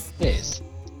 It is.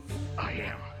 I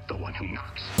am the one who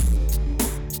knocks.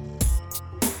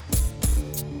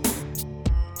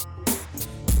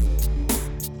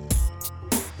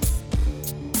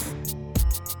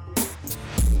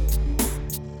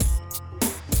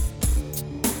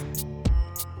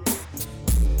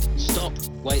 Stop,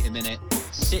 wait a minute,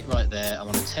 sit right there. I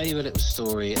want to tell you a little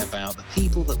story about the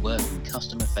people that work in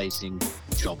customer-facing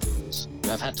job roles who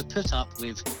have had to put up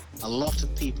with a lot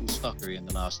of people's fuckery in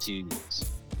the last 2 years.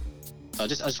 So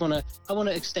I want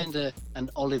to extend an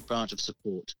olive branch of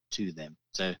support to them.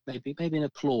 So maybe an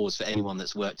applause for anyone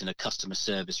that's worked in a customer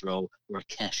service role or a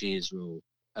cashier's role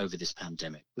over this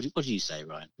pandemic. What do you say,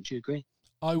 Ryan? Would you agree?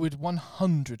 I would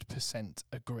 100%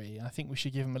 agree. I think we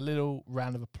should give him a little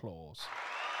round of applause.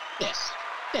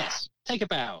 Yes. Take a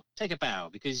bow,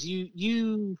 because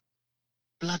you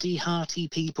bloody hearty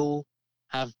people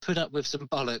have put up with some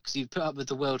bollocks. You've put up with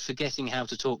the world forgetting how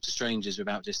to talk to strangers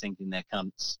without just thinking they're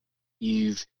cunts.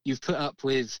 You've put up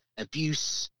with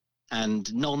abuse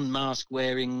and non-mask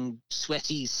wearing,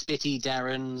 sweaty, spitty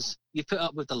Darrens. You've put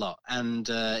up with the lot, and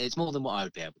it's more than what I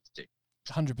would be able to do.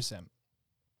 100%.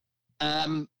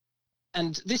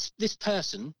 And this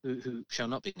person who shall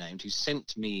not be named, who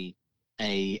sent me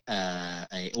a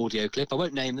audio clip. I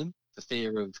won't name them for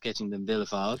fear of getting them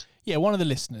vilified. Yeah, one of the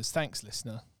listeners. Thanks,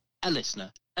 listener. A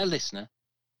listener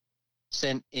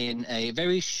sent in a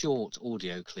very short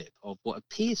audio clip of what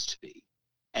appears to be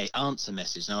a answer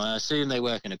message. Now, I assume they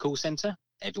work in a call centre,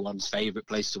 everyone's favourite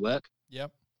place to work.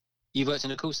 Yep. You've worked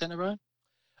in a call centre, Ryan?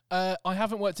 I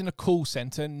haven't worked in a call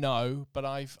centre, no, but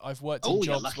I've worked in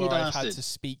jobs where I've had to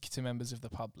speak to members of the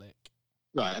public.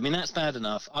 Right, I mean, that's bad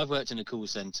enough. I've worked in a call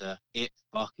centre. It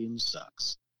fucking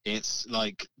sucks. It's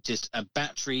like just a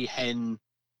battery hen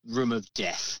room of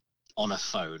death on a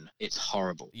phone. It's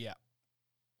horrible. Yeah.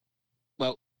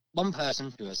 Well, one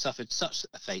person who has suffered such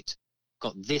a fate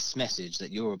got this message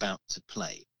that you're about to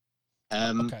play.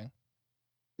 Okay.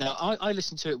 Now, I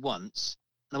listened to it once,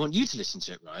 and I want you to listen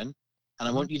to it, Ryan, and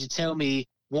I want you to tell me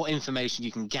what information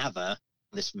you can gather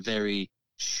from this very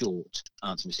short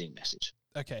answer machine message.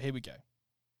 Okay, here we go.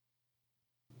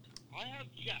 I have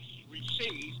just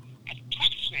received a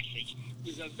text message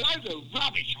with a load of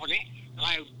rubbish on it.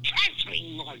 I am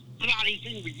cancelling my bloody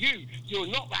thing with you. You're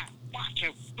not that much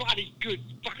of bloody good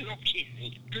fucking option.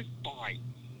 Goodbye.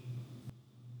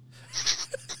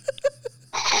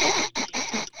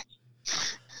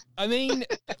 I mean,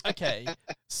 okay,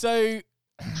 so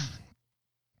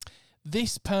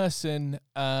this person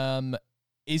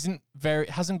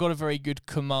hasn't got a very good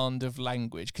command of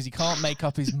language because he can't make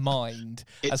up his mind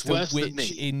It's as to worse than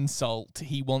which me. insult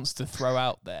he wants to throw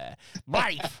out there.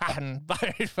 My fan, the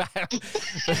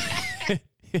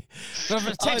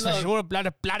text message, all a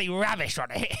bloody rubbish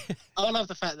on it. I love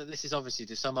the fact that this is obviously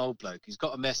to some old bloke who's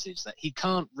got a message that he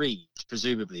can't read,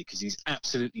 presumably, because he's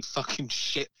absolutely fucking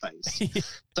shit-faced.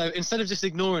 So instead of just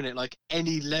ignoring it like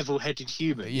any level-headed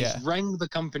human, Yeah. he's rang the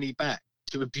company back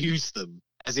to abuse them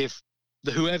as if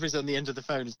whoever's on the end of the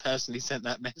phone has personally sent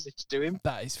that message to him.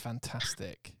 That is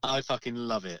fantastic. I fucking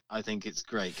love it. I think it's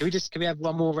great. Can we have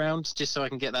one more round just so I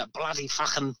can get that bloody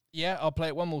fucking... Yeah, I'll play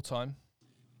it one more time.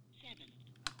 7.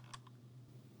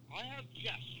 I have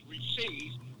just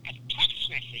received a text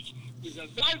message with a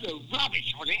load of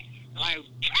rubbish on it. I am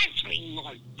cancelling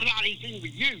my bloody thing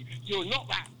with you. You're not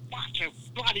that much of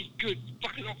bloody good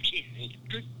fucking option.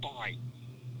 Goodbye.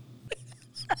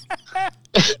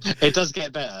 It does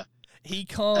get better. He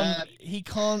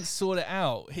can't sort it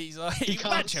out. He's like He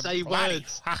can't "Bunch of say bloody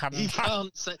words. fucking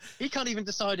He can't even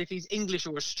decide if he's English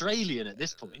or Australian at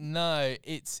this point. No,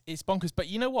 it's bonkers. But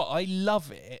you know what? I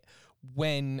love it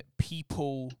when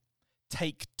people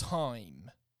take time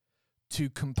to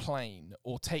complain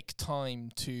or take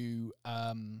time to,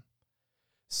 I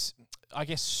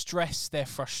guess, stress their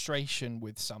frustration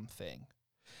with something.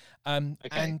 Okay.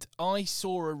 And I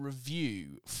saw a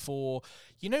review for,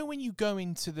 you know, when you go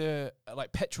into the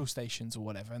like petrol stations or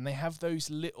whatever, and they have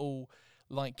those little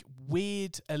like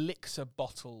weird elixir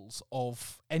bottles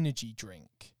of energy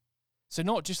drink. So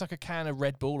not just like a can of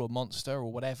Red Bull or Monster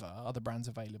or whatever, other brands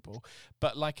available,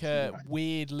 but like a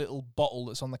weird little bottle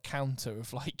that's on the counter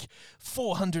of like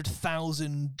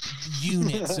 400,000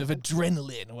 units of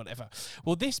adrenaline or whatever.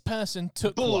 Well, this person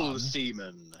took Bull one.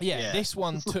 semen. Yeah, this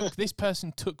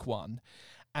person took one,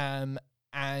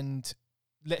 and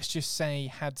let's just say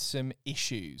had some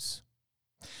issues.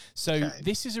 So Okay.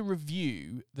 this is a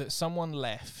review that someone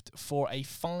left for a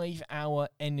 5-hour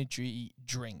energy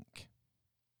drink.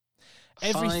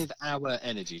 5-hour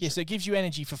energy. Yeah, so it gives you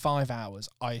energy for 5 hours,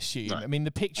 I assume. Right. I mean, the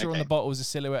picture on Okay. the bottle is a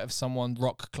silhouette of someone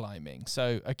rock climbing.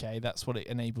 So, okay, that's what it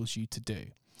enables you to do.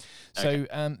 So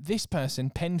this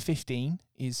person, Pen15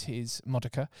 is his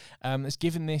moniker, has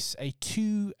given this a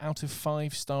 2 out of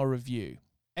 5-star review.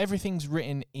 Everything's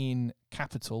written in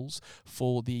capitals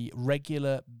for the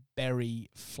regular berry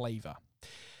flavour.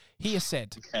 He has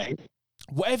said, Okay.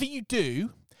 whatever you do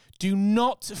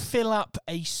not fill up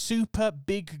a super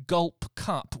big gulp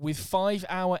cup with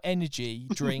 5-hour energy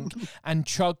drink and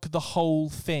chug the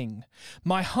whole thing.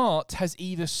 My heart has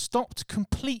either stopped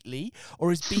completely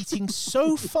or is beating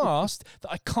so fast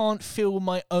that I can't feel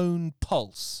my own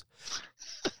pulse.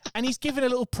 And he's given a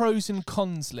little pros and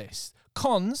cons list.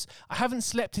 Cons, I haven't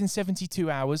slept in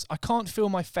 72 hours. I can't feel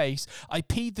my face. I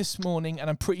peed this morning and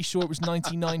I'm pretty sure it was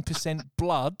 99%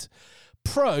 blood.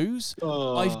 Pros,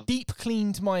 Oh. I've deep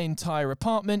cleaned my entire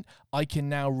apartment. I can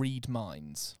now read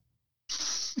minds.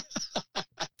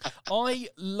 I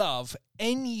love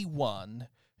anyone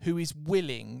who is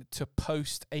willing to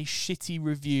post a shitty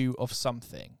review of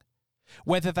something.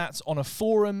 Whether that's on a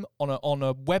forum, on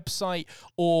a website,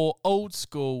 or old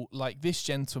school, like this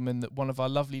gentleman that one of our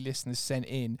lovely listeners sent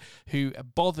in, who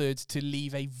bothered to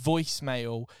leave a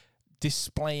voicemail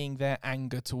displaying their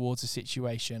anger towards a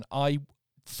situation. I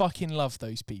fucking love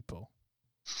those people.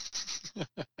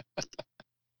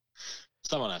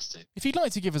 Someone has to. If you'd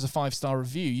like to give us a 5-star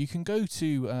review, you can go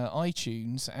to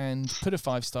iTunes and put a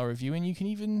 5-star review, and you can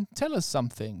even tell us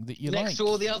something that you Next like. to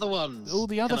all the other ones. All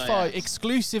the other Can I 5 add?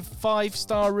 exclusive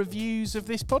 5-star reviews of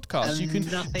this podcast. And You can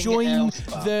nothing join else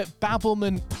but. the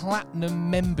Babbelman Platinum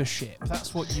membership.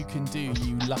 That's what you can do,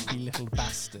 you lucky little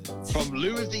bastards. From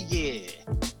Lou of the Year.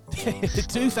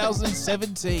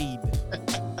 2017.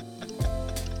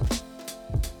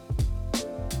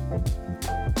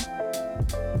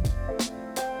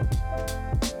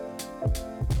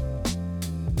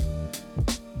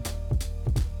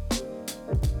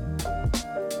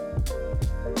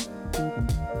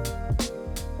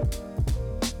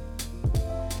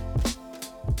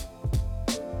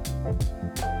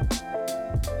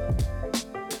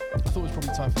 I thought it was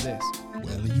probably time for this.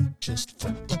 Well, you just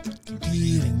fucking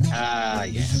kidding me. Ah,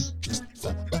 yes. Just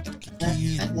fucking kidding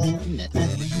me. Well,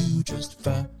 you just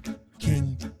fucking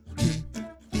kidding me.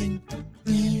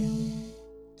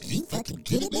 Are you fucking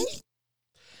kidding me?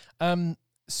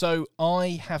 So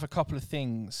I have a couple of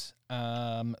things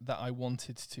that I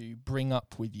wanted to bring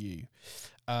up with you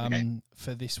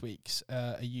for this week's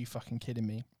Are You Fucking Kidding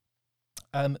Me?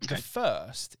 The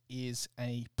first is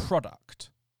a product.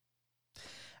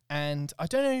 And I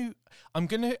don't know, I'm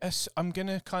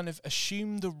gonna kind of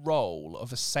assume the role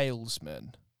of a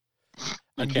salesman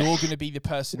and Okay. you're going to be the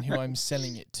person who I'm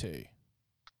selling it to.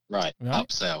 Right. Right?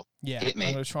 Upsell. Yeah, Hit me.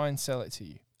 I'm going to try and sell it to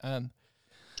you.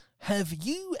 Have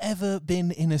you ever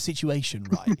been in a situation,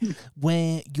 right,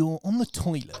 where you're on the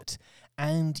toilet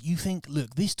and you think,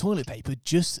 look, this toilet paper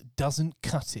just doesn't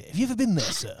cut it? Have you ever been there,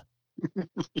 sir?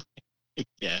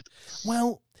 Yeah.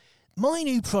 Well, my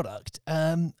new product,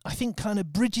 I think, kind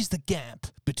of bridges the gap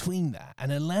between that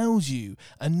and allows you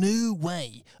a new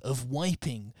way of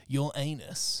wiping your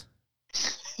anus.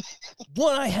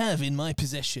 What I have in my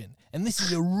possession, and this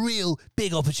is a real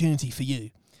big opportunity for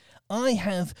you, I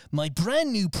have my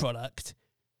brand new product,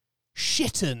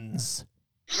 Shittens.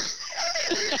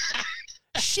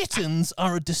 Shittens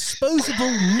are a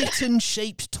disposable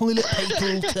mitten-shaped toilet paper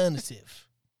alternative.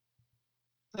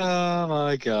 Oh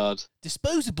my god.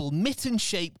 Disposable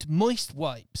mitten-shaped moist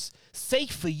wipes,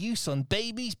 safe for use on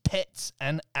babies, pets,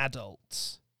 and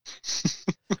adults.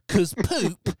 'Cause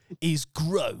poop is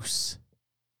gross.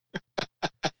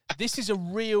 This is a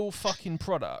real fucking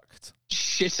product.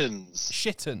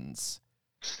 Shittens.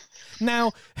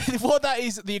 Now, what that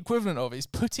is the equivalent of is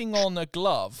putting on a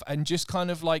glove and just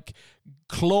kind of like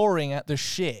clawing at the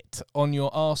shit on your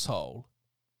arsehole.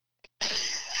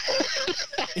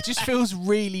 It just feels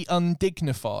really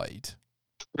undignified.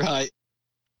 Right.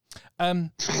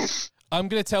 I'm going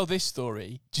to tell this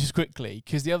story just quickly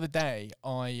because the other day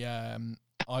I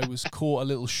was caught a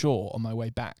little short on my way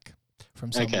back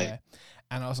from somewhere,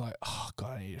 and I was like, "Oh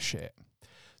God, I need a shit."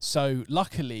 So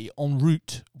luckily, en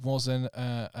route was an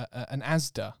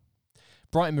Asda,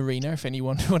 Brighton Marina, if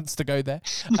anyone wants to go there.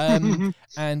 And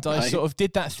I Right. sort of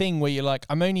did that thing where you're like,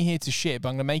 I'm only here to shit, but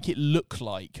I'm going to make it look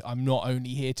like I'm not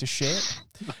only here to shit.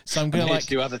 So I'm going to here like, to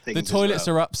do other things the as toilets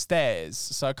well. are upstairs.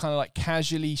 So I kind of like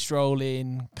casually stroll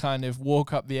in, kind of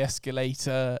walk up the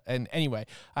escalator. And anyway,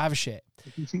 I have a shit.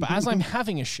 But as I'm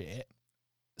having a shit,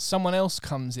 someone else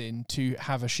comes in to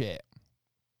have a shit.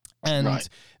 And Right.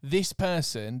 this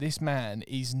man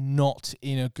is not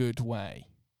in a good way.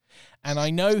 And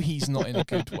I know he's not in a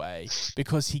good way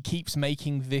because he keeps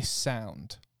making this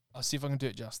sound. I'll see if I can do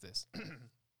it justice.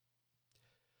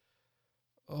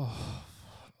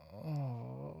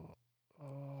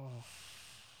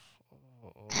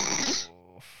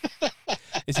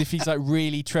 As if he's like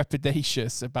really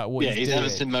trepidatious about what Yeah, he's he's doing.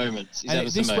 having some moments. He's And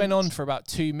having this some went on moments. for about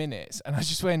 2 minutes, and I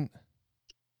just went,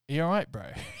 "Are you all right,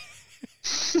 bro?"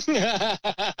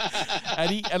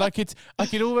 And I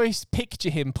could always picture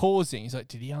him pausing. He's like,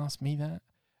 "Did he ask me that?"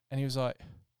 And he was like,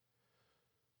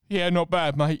 "Yeah, not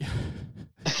bad, mate."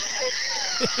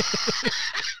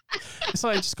 It's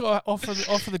like I just got to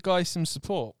offer the guy some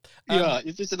support. You're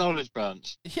just an olive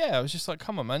branch. Yeah, I was just like,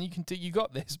 "Come on, man, you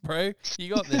got this, bro.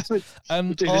 You got this." We'll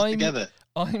do this together.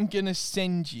 I'm gonna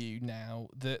send you now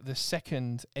the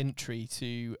second entry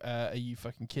to Are You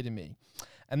Fucking Kidding Me?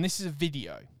 And this is a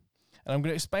video. And I'm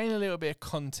going to explain a little bit of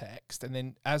context, and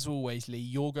then, as always, Lee,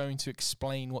 you're going to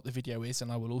explain what the video is,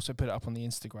 and I will also put it up on the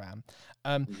Instagram.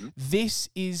 This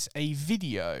is a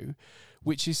video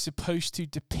which is supposed to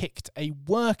depict a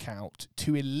workout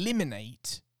to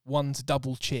eliminate one's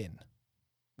double chin.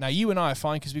 Now, you and I are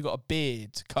fine because we've got a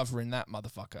beard covering that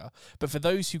motherfucker. But for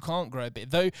those who can't grow a beard,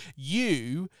 though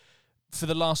you, for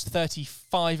the last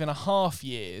 35 and a half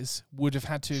years, would have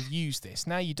had to have used this.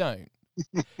 Now you don't.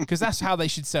 Because that's how they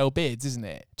should sell beards, isn't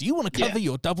it? Do you want to cover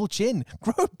your double chin?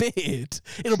 Grow a beard.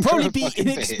 It'll probably be fucking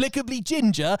beard. inexplicably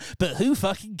ginger, but who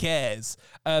fucking cares?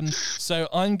 So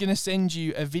I'm going to send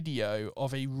you a video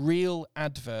of a real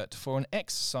advert for an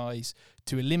exercise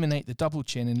to eliminate the double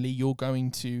chin. And Lee, you're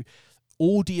going to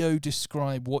audio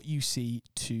describe what you see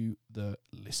to the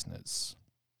listeners.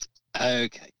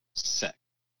 Okay, so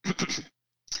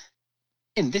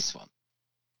in this one,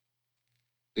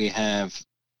 we have.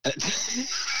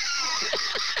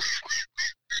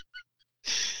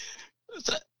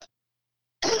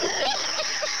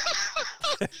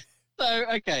 So,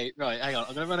 okay, right, hang on,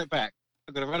 I'm going to run it back.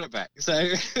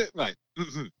 So, right.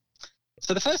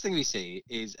 So the first thing we see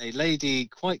is a lady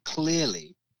quite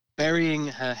clearly burying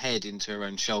her head into her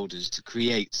own shoulders to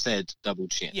create said double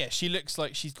chin. Yeah, she looks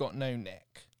like she's got no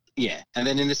neck. Yeah, and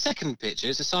then in the second picture,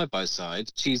 it's a side-by-side,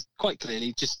 she's quite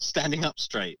clearly just standing up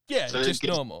straight. Yeah, So it just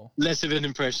gives normal. less of an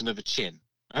impression of a chin,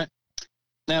 right?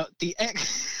 Now, the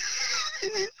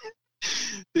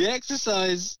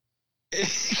exercise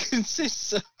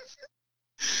consists of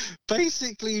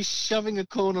basically shoving a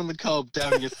corn on the cob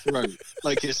down your throat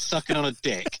like you're sucking on a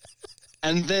dick.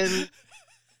 And then,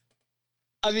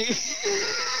 I mean,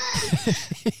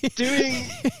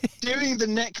 doing the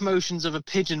neck motions of a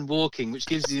pigeon walking, which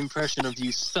gives the impression of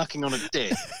you sucking on a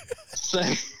dick. So,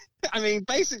 I mean,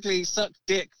 basically suck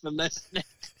dick for less neck.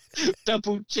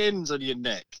 double chins on your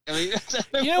neck. I mean, I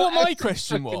don't You know what my else I'm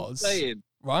question fucking was? saying.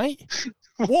 Right?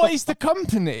 What is the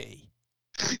company?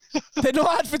 They're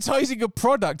not advertising a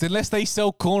product unless they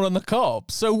sell corn on the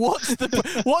cob. So what's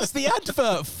the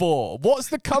advert for? What's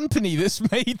the company that's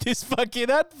made this fucking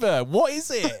advert? What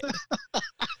is it?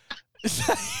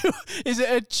 Is it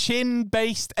a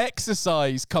chin-based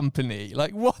exercise company?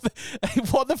 Like what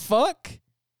the fuck?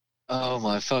 Oh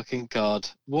my fucking god!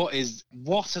 What has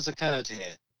occurred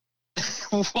here?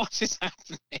 What is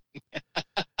happening?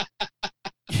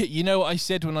 You know what I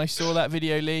said when I saw that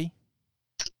video, Lee?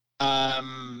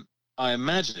 I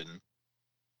imagine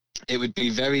it would be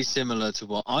very similar to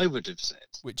what I would have said.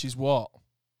 Which is what?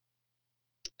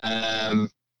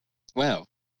 Well,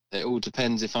 it all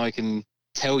depends if I can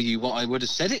tell you what I would have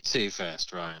said it to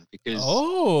first, Ryan. Because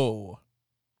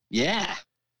yeah,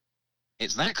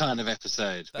 it's that kind of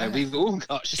episode where we've all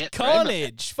got shit.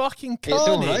 Carnage, fucking carnage. It's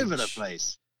all over the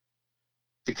place.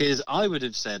 Because I would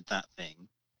have said that thing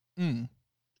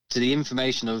to the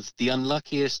information of the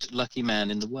unluckiest lucky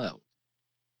man in the world.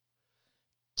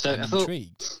 So I'm I thought,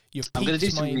 intrigued. I'm going to do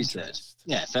some my research. interest.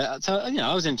 Yeah, so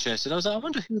I was interested. I was like, I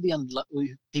wonder who who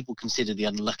people consider the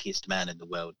unluckiest man in the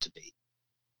world to be.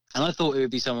 And I thought it would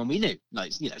be someone we knew,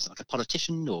 like it's like a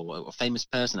politician or a famous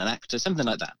person, an actor, something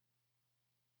like that.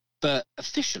 But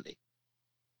officially,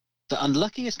 the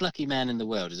unluckiest lucky man in the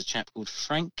world is a chap called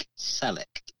Frank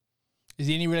Salek. Is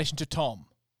he any relation to Tom?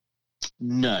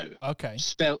 No. Okay.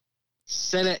 Spelt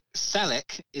Salek.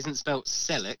 Salek isn't spelt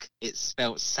Selek. It's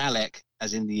spelt Salek,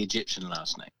 as in the Egyptian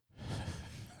last name.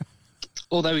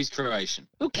 Although he's Croatian.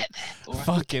 We'll get there. All right?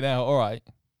 Fuck it out. All right.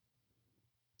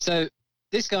 So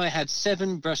this guy had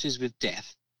 7 brushes with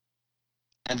death,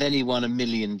 and then he won $1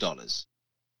 million.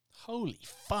 Holy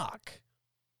fuck.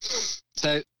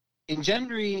 So in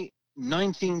January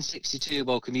 1962,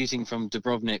 while commuting from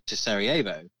Dubrovnik to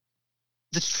Sarajevo,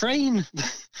 the train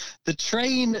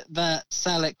that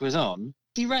Salek was on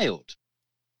derailed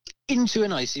into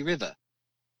an icy river.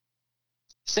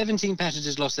 17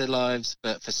 passengers lost their lives,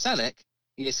 but for Salek,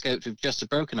 he escaped with just a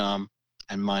broken arm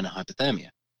and minor hypothermia.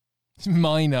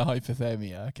 Minor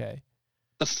hypothermia. Okay.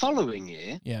 The following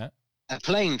year, Yeah. a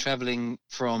plane traveling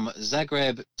from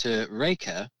Zagreb to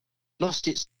Rijeka lost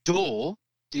its door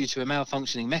due to a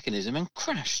malfunctioning mechanism and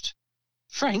crashed.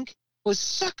 Frank was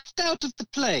sucked out of the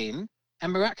plane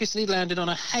and miraculously landed on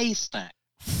a haystack,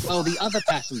 while the other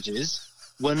passengers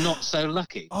were not so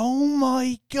lucky. Oh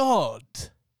my god.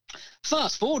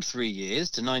 Fast forward 3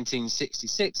 years to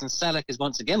 1966, and Salek is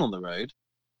once again on the road.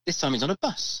 This time he's on a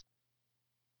bus.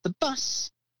 The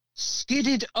bus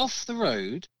skidded off the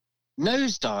road,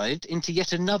 nosedived into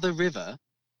yet another river,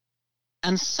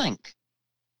 and sank.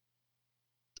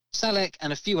 Salek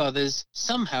and a few others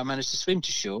somehow managed to swim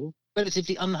to shore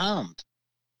relatively unharmed.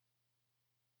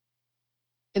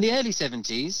 In the early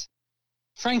 70s,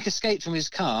 Frank escaped from his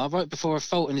car right before a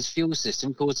fault in his fuel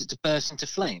system caused it to burst into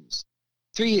flames.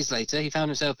 3 years later, he found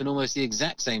himself in almost the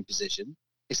exact same position,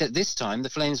 except this time the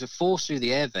flames were forced through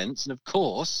the air vents, and of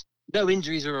course, no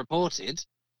injuries were reported,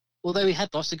 although he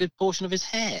had lost a good portion of his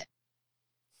hair.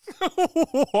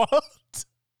 What?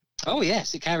 Oh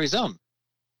yes, it carries on.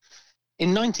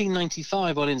 In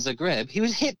 1995, while in Zagreb, he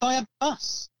was hit by a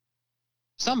bus.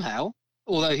 Somehow,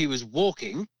 although he was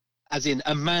walking, as in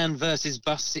a man versus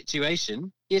bus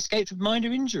situation, he escaped with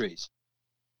minor injuries.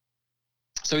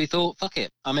 So he thought, fuck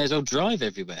it, I may as well drive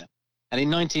everywhere. And in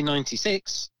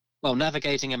 1996, while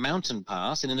navigating a mountain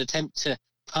pass in an attempt to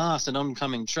pass an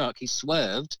oncoming truck, he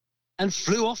swerved and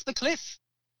flew off the cliff.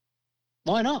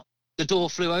 Why not? The door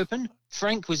flew open.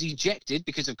 Frank was ejected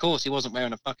because, of course, he wasn't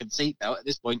wearing a fucking seatbelt. At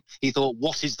this point, he thought,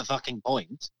 what is the fucking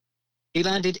point? He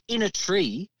landed in a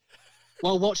tree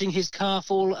while watching his car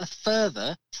fall a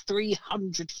further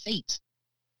 300 feet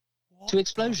to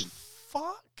explosion.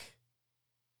 Fuck.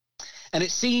 And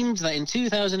it seemed that in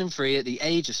 2003, at the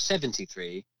age of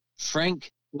 73, Frank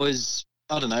was,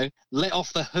 I don't know, let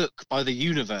off the hook by the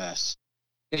universe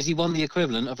because he won the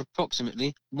equivalent of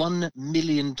approximately $1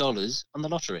 million on the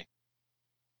lottery.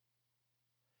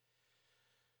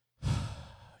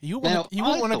 You wouldn't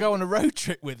want to go on a road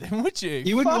trip with him, would you?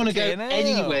 You wouldn't want to go Fucking hell.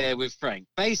 anywhere with Frank.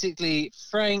 Basically,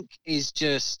 Frank is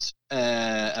just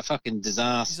a fucking He's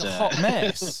disaster a hot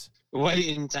mess.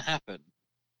 waiting to happen.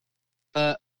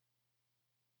 But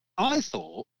I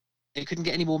thought it couldn't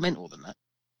get any more mental than that.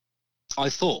 I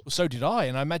thought. Well, so did I,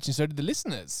 and I imagine so did the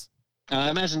listeners.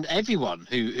 I imagined everyone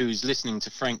who's listening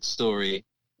to Frank's story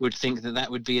would think that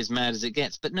that would be as mad as it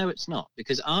gets. But no, it's not.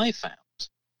 Because I found,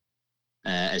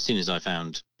 as soon as I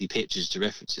found the pictures to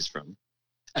references from,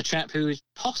 a chap who is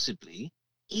possibly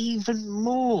even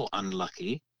more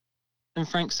unlucky than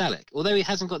Frank Salek. Although he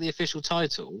hasn't got the official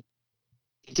title,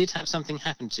 he did have something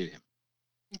happen to him.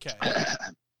 Okay.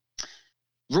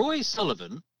 Roy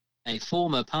Sullivan, a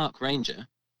former park ranger,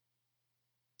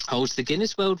 holds the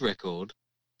Guinness World Record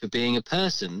for being a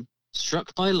person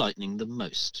struck by lightning the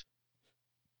most.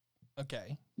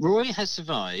 Okay. Roy has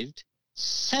survived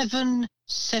 7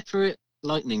 separate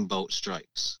lightning bolt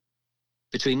strikes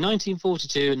between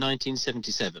 1942 and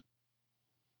 1977.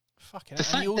 Fucking The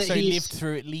hell. And he fact that also he's- lived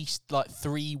through at least like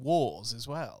 3 wars as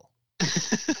well.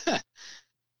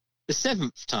 The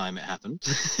 7th time it happened.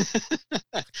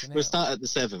 Fucking We'll hell. start at the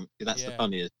 7th. That's the Yeah.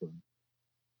 funniest one.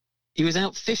 He was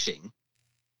out fishing.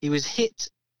 He was hit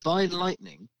by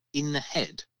lightning in the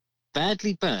head,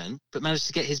 badly burned, but managed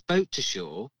to get his boat to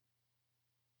shore.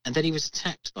 And then he was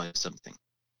attacked by something.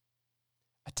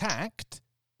 Attacked?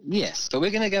 Yes, but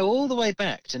we're going to go all the way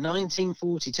back to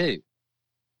 1942,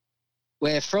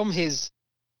 where from his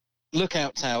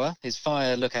lookout tower, his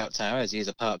fire lookout tower, as he is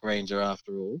a park ranger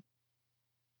after all,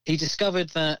 he discovered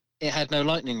that it had no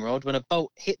lightning rod when a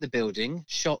bolt hit the building,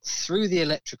 shot through the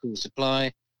electrical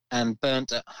supply, and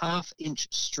burnt a half-inch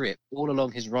strip all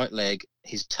along his right leg,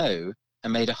 his toe,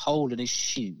 and made a hole in his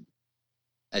shoe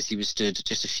as he was stood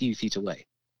just a few feet away.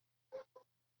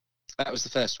 That was the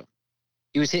first one.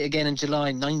 He was hit again in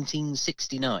July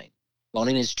 1969 while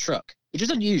in his truck, which is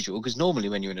unusual because normally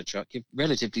when you're in a truck, you're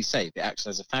relatively safe. It acts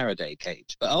as a Faraday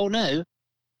cage. But oh no,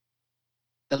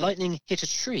 the lightning hit a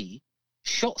tree,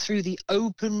 shot through the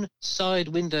open side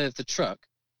window of the truck,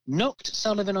 knocked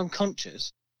Sullivan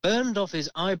unconscious, burned off his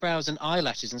eyebrows and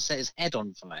eyelashes and set his head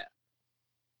on fire.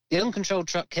 The uncontrolled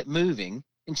truck kept moving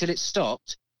until it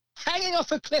stopped, hanging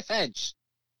off a cliff edge.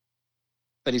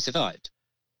 But he survived.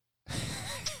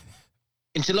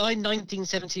 In July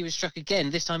 1970, he was struck again,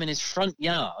 this time in his front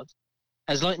yard,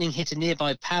 as lightning hit a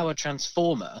nearby power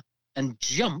transformer and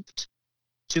jumped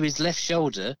to his left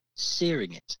shoulder,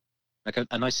 searing it like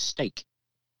a nice steak.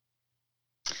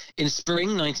 In spring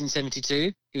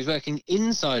 1972, he was working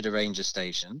inside a ranger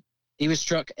station. He was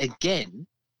struck again.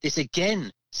 This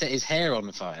again set his hair on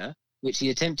fire, which he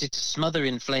attempted to smother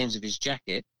in flames with his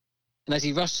jacket. And as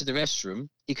he rushed to the restroom,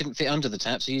 he couldn't fit under the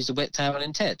tap, so he used a wet towel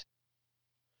instead.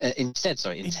 Instead.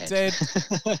 Instead.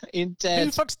 Instead. Who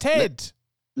the fuck's Ted?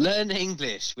 Learn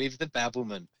English with the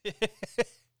Babbleman.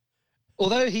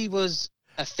 Although he was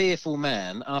a fearful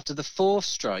man, after the 4th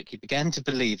strike, he began to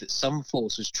believe that some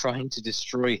force was trying to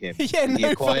destroy him. Yeah, And he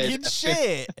no acquired fucking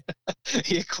shit.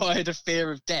 He acquired a fear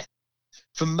of death.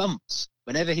 For months,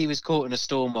 whenever he was caught in a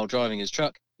storm while driving his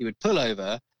truck, he would pull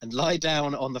over and lie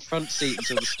down on the front seat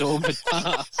until the storm had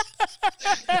passed.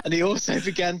 And he also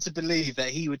began to believe that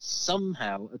he would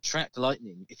somehow attract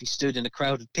lightning if he stood in a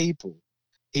crowd of people.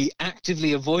 He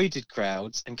actively avoided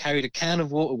crowds and carried a can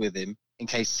of water with him in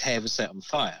case his hair was set on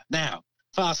fire. Now,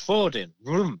 fast forwarding,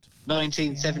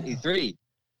 1973.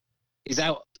 He's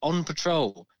out on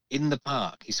patrol in the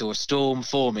park. He saw a storm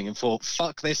forming and thought,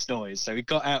 fuck this noise. So he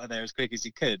got out of there as quick as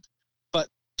he could. But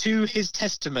to his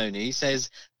testimony, he says,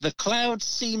 the clouds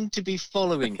seemed to be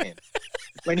following him.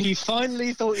 When he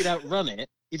finally thought he'd outrun it,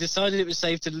 he decided it was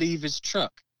safe to leave his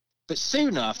truck. But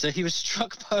soon after, he was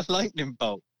struck by a lightning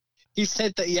bolt. He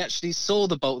said that he actually saw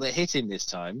the bolt that hit him this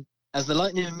time. As the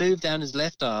lightning moved down his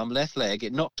left arm, left leg,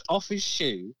 it knocked off his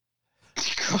shoe,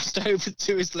 crossed over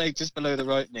to his leg just below the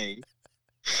right knee,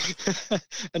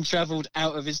 and travelled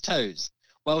out of his toes.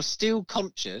 While still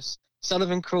conscious,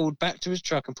 Sullivan crawled back to his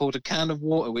truck and poured a can of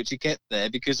water, which he kept there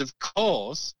because, of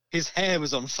course, his hair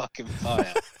was on fucking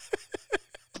fire.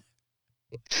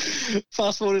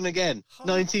 Fast forwarding again,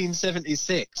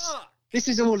 1976. This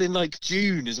is all in like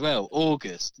June as well,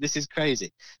 August. This is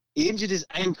crazy. He injured his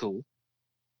ankle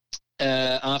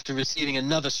after receiving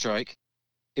another strike.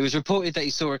 It was reported that he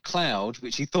saw a cloud,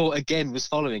 which he thought again was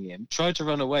following him, tried to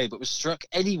run away, but was struck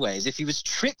anyway as if he was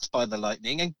tripped by the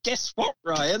lightning. And guess what,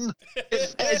 Ryan?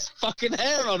 His fucking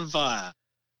hair on fire.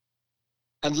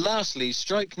 And lastly,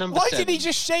 strike number Why 7. did he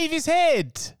just shave his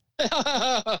head?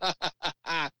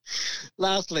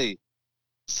 Lastly,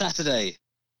 Saturday,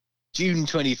 June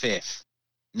 25th,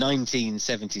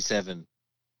 1977.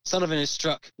 Sullivan is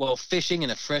struck while fishing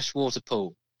in a freshwater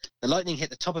pool. The lightning hit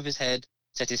the top of his head,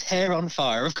 set his hair on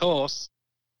fire, of course,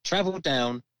 travelled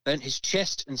down, burnt his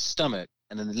chest and stomach,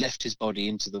 and then left his body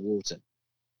into the water.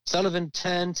 Sullivan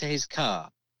turned to his car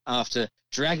after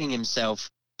dragging himself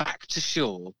back to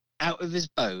shore, out of his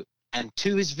boat, and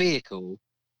to his vehicle.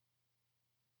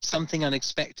 Something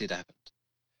unexpected happened.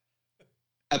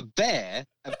 A bear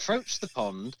approached the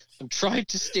pond and tried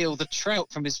to steal the trout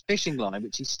from his fishing line,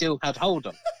 which he still had hold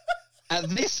of. At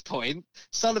this point,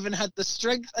 Sullivan had the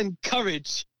strength and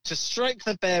courage to strike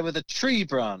the bear with a tree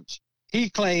branch. he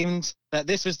claimed that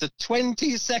this was the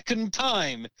 22nd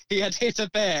time he had hit a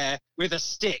bear with a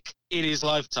stick in his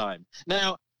lifetime.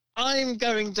 Now, I'm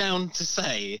going down to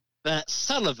say that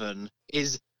Sullivan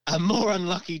is a more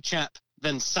unlucky chap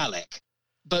than Salek.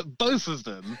 But both of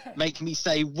them make me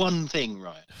say one thing,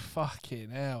 Ryan.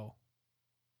 Fucking hell.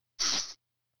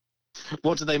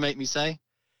 What do they make me say?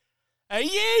 Are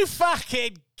you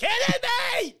fucking kidding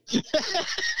me?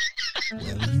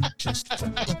 Well, you just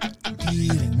fucking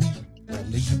kidding me. Well,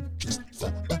 you just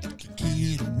fucking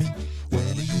kidding me.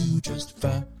 Well, you just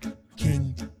fucking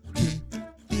kidding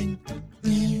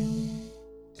me.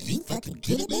 Are you fucking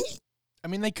kidding me? I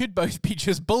mean, they could both be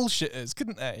just bullshitters,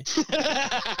 couldn't they?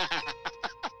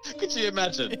 Could you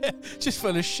imagine? Yeah, just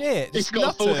full of shit. He's just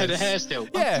got a full head of nutters. hair still.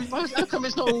 Yeah. How come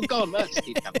it's not all gone? That's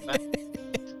keep coming back.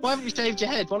 Why haven't you shaved your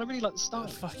head? Well, I really like the style.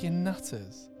 Fucking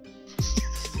nutters.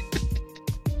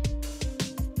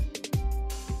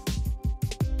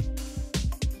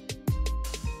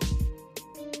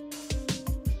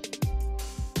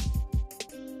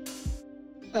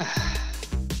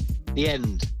 The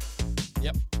end.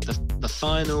 Yep. The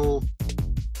final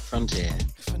frontier.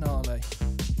 Finale.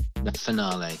 The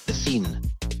finale. The scene.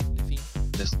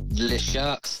 The Le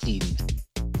Shark scene.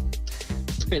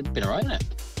 It's been alright, hasn't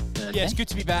it? Yeah, it's good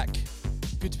to be back.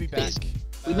 Good to be back. is.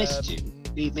 We missed you.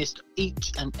 We missed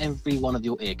each and every one of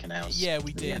your ear canals. Yeah,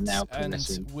 we are did. now And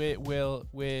progressing.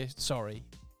 we're sorry.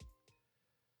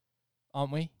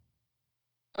 Aren't we?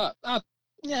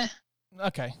 Yeah,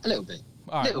 Okay. a little bit.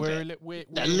 All right. Little We're, bit. we're,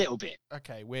 A little bit.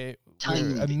 okay. We're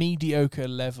Tiny a bit. mediocre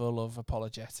level of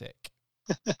apologetic.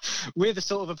 We're the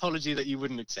sort of apology that you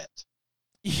wouldn't accept.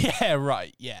 Yeah,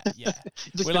 right. Yeah, yeah.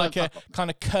 Just We're be like a "Fuck off." kind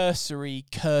of cursory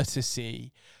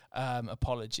courtesy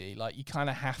apology. Like you kind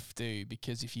of have to,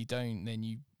 because if you don't, then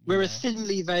you. We're know. a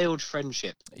thinly veiled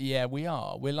friendship. Yeah, we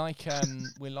are. We're like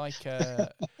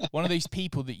one of those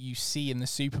people that you see in the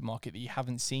supermarket that you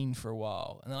haven't seen for a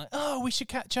while, and they're like, "Oh, we should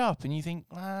catch up," and you think,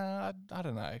 I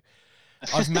don't know.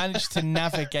 I've managed to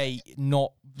navigate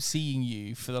not seeing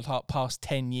you for the past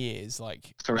 10 years.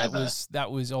 Like Forever. that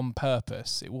was on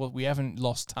purpose. We haven't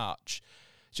lost touch.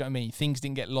 Do you know what I mean? Things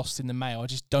didn't get lost in the mail. I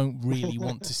just don't really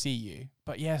want to see you.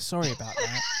 But yeah, sorry about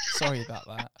that. Sorry about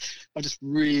that. I just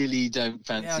really don't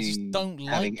fancy Yeah, I just don't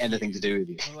having like anything you. to do with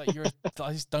you. I'm like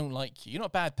I just don't like you. You're not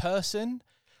a bad person.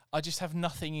 I just have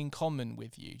nothing in common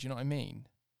with you. Do you know what I mean?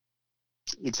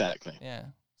 Exactly. Yeah.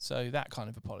 So that kind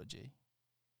of apology.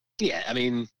 Yeah, I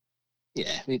mean,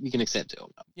 yeah, we can accept it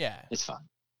all. Yeah. It's fine.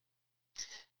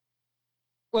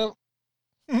 Well,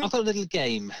 Mhm. I've got a little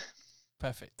game.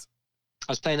 Perfect.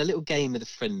 I was playing a little game with a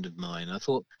friend of mine. I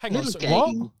thought, Hang on. little So, what?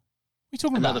 game, What are you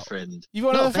talking another about? friend. You've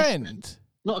got Not a another best friend?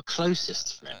 Not a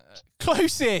closest friend.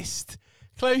 Closest.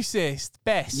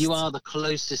 Best. You are the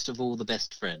closest of all the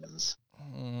best friends.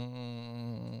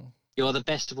 Mm, You are the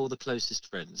best of all the closest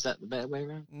friends. Is that the better way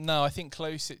around? no, I think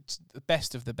closest, the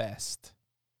best of the best.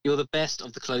 You're the best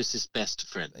of the closest best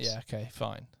friends. Yeah, okay,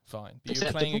 fine. But you're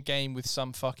Acceptable. playing a game with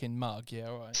some fucking mug. Yeah,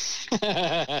 all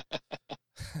right.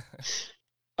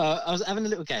 I was having a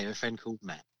little game with a friend called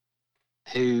Matt,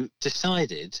 who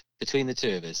decided between the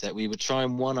two of us that we would try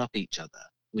and one up each other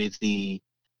with the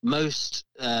most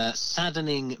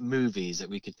saddening movies that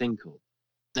we could think of.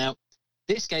 Now,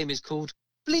 this game is called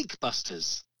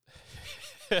Bleakbusters,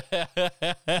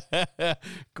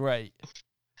 Great.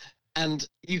 and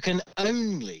you can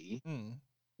only Mm.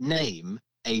 name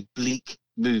a bleak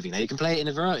movie. Now, you can play it in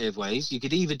a variety of ways. You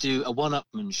could either do a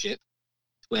one-upmanship,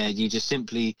 where you just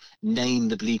simply name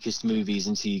the bleakest movies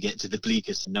until you get to the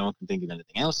bleakest and no one can think of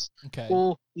anything else, Okay.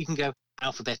 or you can go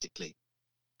alphabetically.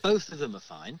 Both of them are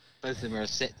fine. Both of them are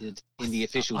accepted in the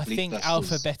official I think Bleakbusters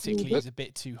alphabetically rulebook. is a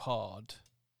bit too hard.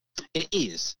 It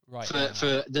is. Right. For, now.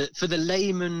 for the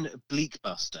layman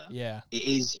Bleakbuster, Yeah. it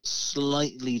is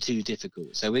slightly too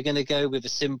difficult. So we're going to go with a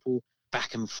simple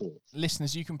back and forth.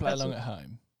 Listeners, you can play That's along all. at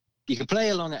home. You can play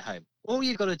along at home. All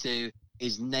you've got to do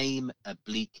is name a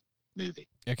bleak movie.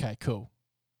 Okay, cool.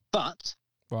 But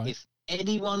Right. if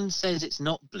anyone says it's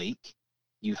not bleak,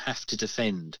 you have to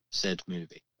defend said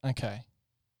movie. Okay.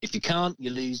 If you can't,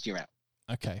 you lose, you're out.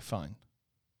 Okay, fine.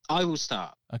 I will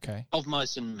start. Okay. Of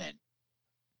Mice and Men.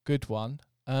 Good one.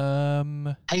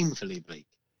 Painfully bleak.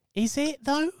 Is it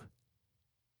though?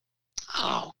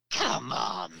 Oh, come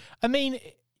on. I mean,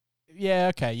 yeah,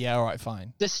 okay, yeah, all right,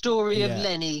 fine. The story Yeah. of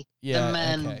Lenny, Yeah, the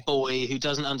man okay. boy who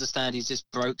doesn't understand he's just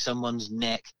broke someone's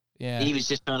neck. Yeah. He was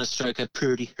just trying to stroke her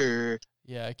pretty hair,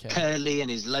 Yeah, okay. curly,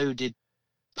 and his loaded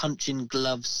punching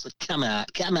gloves. Come on,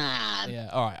 come on. Yeah,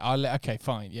 all right. Okay,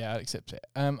 fine. Yeah, I'll accept it.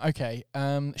 Okay.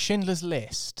 Schindler's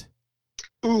List.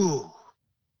 Ooh.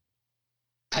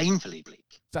 Painfully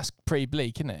bleak. That's pretty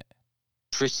bleak, isn't it?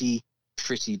 pretty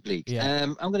bleak. Yeah.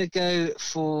 I'm going to go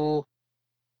for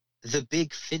The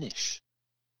Big Finish.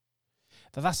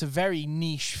 That's a very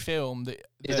niche film.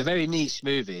 It's a very niche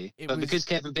movie, It but was- because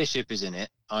Kevin Bishop is in it,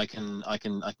 I can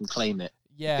claim it.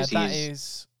 Yeah, because he that is-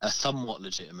 is A somewhat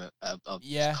legitimate,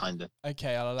 Yeah. kind of.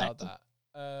 okay. I'll allow Acting.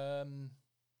 that.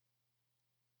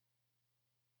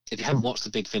 If you haven't watched The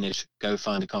Big Finish, go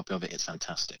find a copy of it. It's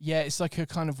fantastic. Yeah, it's like a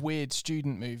kind of weird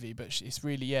student movie, but it's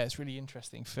really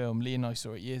interesting film. Lee and I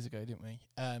saw it years ago, didn't we?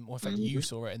 Or in fact, you Mhm.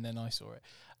 saw it and then I saw it.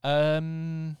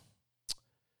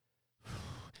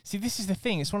 See, this is the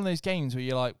thing. It's one of those games where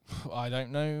you're like, I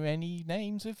don't know any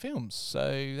names of films,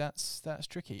 so that's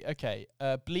tricky. Okay,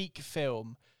 bleak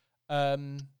film.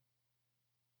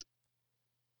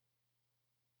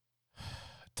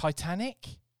 Titanic.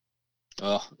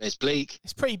 Oh, it's bleak.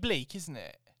 It's pretty bleak, isn't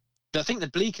it? But I think the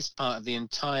bleakest part of the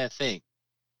entire thing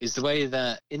is the way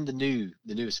that in the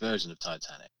newest version of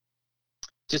Titanic,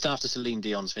 just after Celine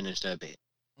Dion's finished her bit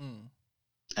Mm.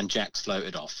 and Jack's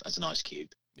floated off as an ice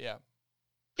cube, Yeah,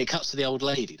 it cuts to the old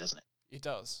lady, doesn't it? it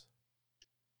does.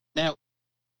 Now,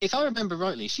 if I remember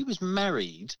rightly, she was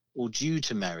married or due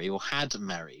to marry or had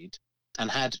married and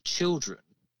had children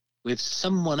with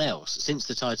someone else since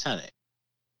the Titanic.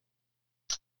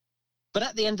 But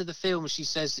at the end of the film, she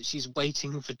says that she's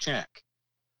waiting for Jack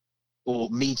or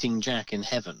meeting Jack in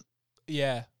heaven.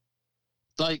 Yeah,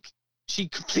 Like, she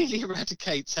completely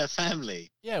eradicates her family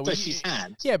yeah. that she's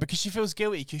had. Yeah, because she feels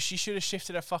guilty because she should have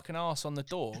shifted her fucking ass on the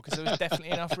door because there was definitely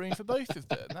enough room for both of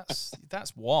them. That's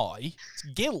why. It's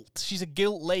guilt. She's a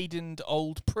guilt-laden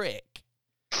old prick.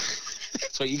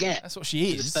 That's what you get. That's what she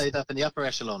Should have is. stayed up in the upper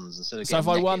echelons instead of So have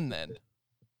getting I naked. won then?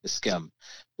 The scum.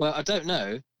 Well, I don't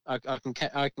know. I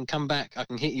can come back. I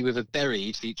can hit you with a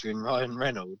Buried featuring Ryan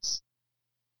Reynolds.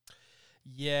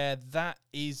 Yeah, that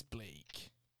is bleak.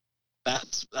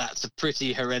 That's a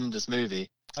pretty horrendous movie.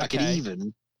 I could Okay.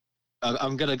 even.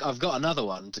 I've got another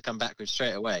one to come back with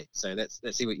straight away. So let's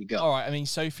see what you got. All right. I mean,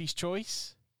 Sophie's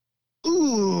Choice.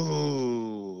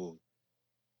 Ooh.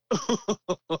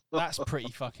 That's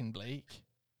pretty fucking bleak.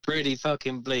 pretty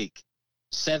fucking bleak.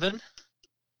 7.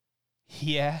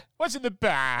 Yeah. What's in the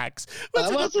bags? What's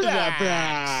in What's the in the bags?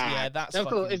 bags? Yeah, that's Now, of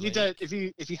course, fucking if you bleak.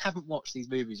 don't, if you haven't watched these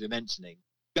movies we're mentioning,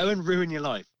 go and ruin your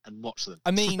life and watch them.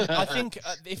 I mean, I think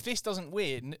if this doesn't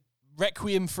win,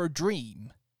 Requiem for a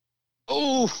Dream.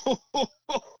 Oh,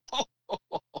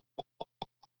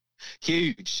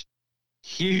 huge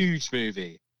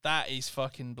movie. That is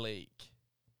fucking bleak.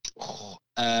 Oh,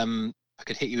 I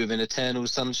could hit you with an Eternal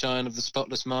Sunshine of the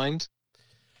Spotless Mind.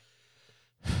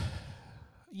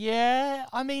 Yeah,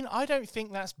 I mean, I don't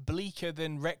think that's bleaker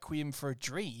than Requiem for a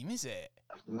Dream, is it?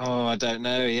 Oh, I don't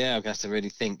know. Yeah, I have to really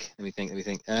think. Let me think.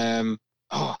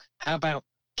 Oh, how about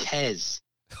Kes?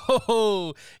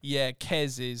 Oh, yeah,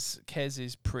 Kes is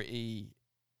pretty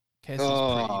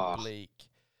Oh. bleak.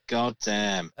 God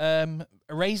damn.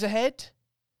 Eraserhead?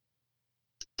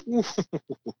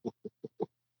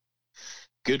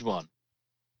 Good one.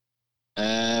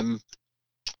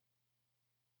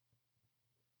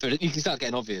 But you can start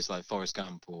getting obvious like Forrest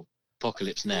Gump or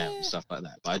Apocalypse Now and stuff like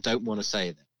that. But I don't want to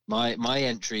say that. My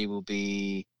entry will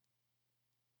be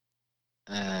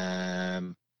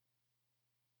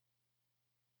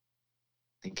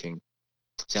thinking.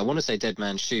 See, I want to say Dead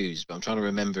Man's Shoes, but I'm trying to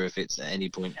remember if it's at any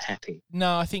point happy.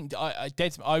 No, I think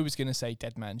I was going to say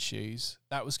Dead Man's Shoes.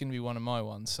 That was going to be one of my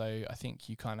ones, so I think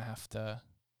you kind of have to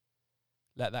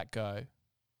let that go.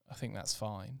 I think that's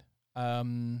fine. I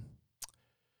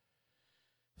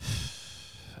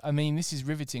mean, this is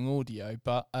riveting audio,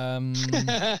 but I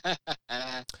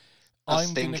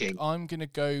was thinking. I'm gonna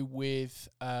go with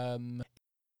I mean,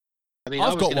 I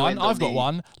I've was got gonna one. end on I've got the-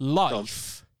 one.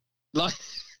 Life. Like,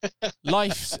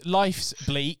 Life's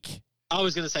bleak. I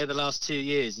was going to say the last 2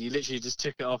 years. You literally just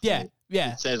took it off. Yeah, me.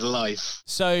 yeah. It said life.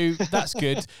 So that's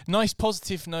good. Nice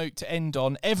positive note to end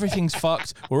on. Everything's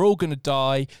fucked. We're all gonna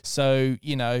die. So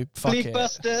fuck Bleak it.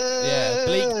 Busters. Yeah,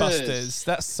 Bleak Busters.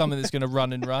 That's something that's going to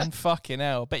run and run. Fucking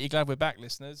hell. Bet you're glad we're back,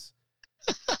 listeners.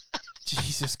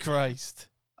 Jesus Christ.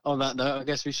 On that note, I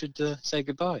guess we should say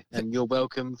goodbye. And you're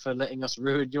welcome for letting us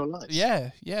ruin your lives.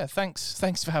 Yeah.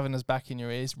 Thanks for having us back in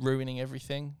your ears, ruining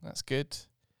everything. That's good.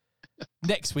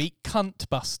 Next week, Cunt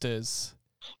Busters.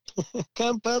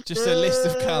 Cunt Busters. Just a list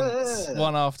of cunts,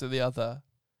 one after the other.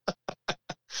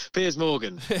 Piers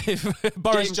Morgan.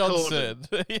 Boris James Johnson.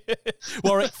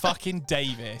 Warwick fucking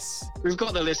Davis. We've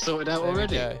got the list sorted out There we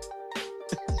already. go.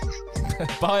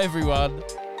 Bye, everyone.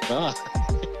 Bye.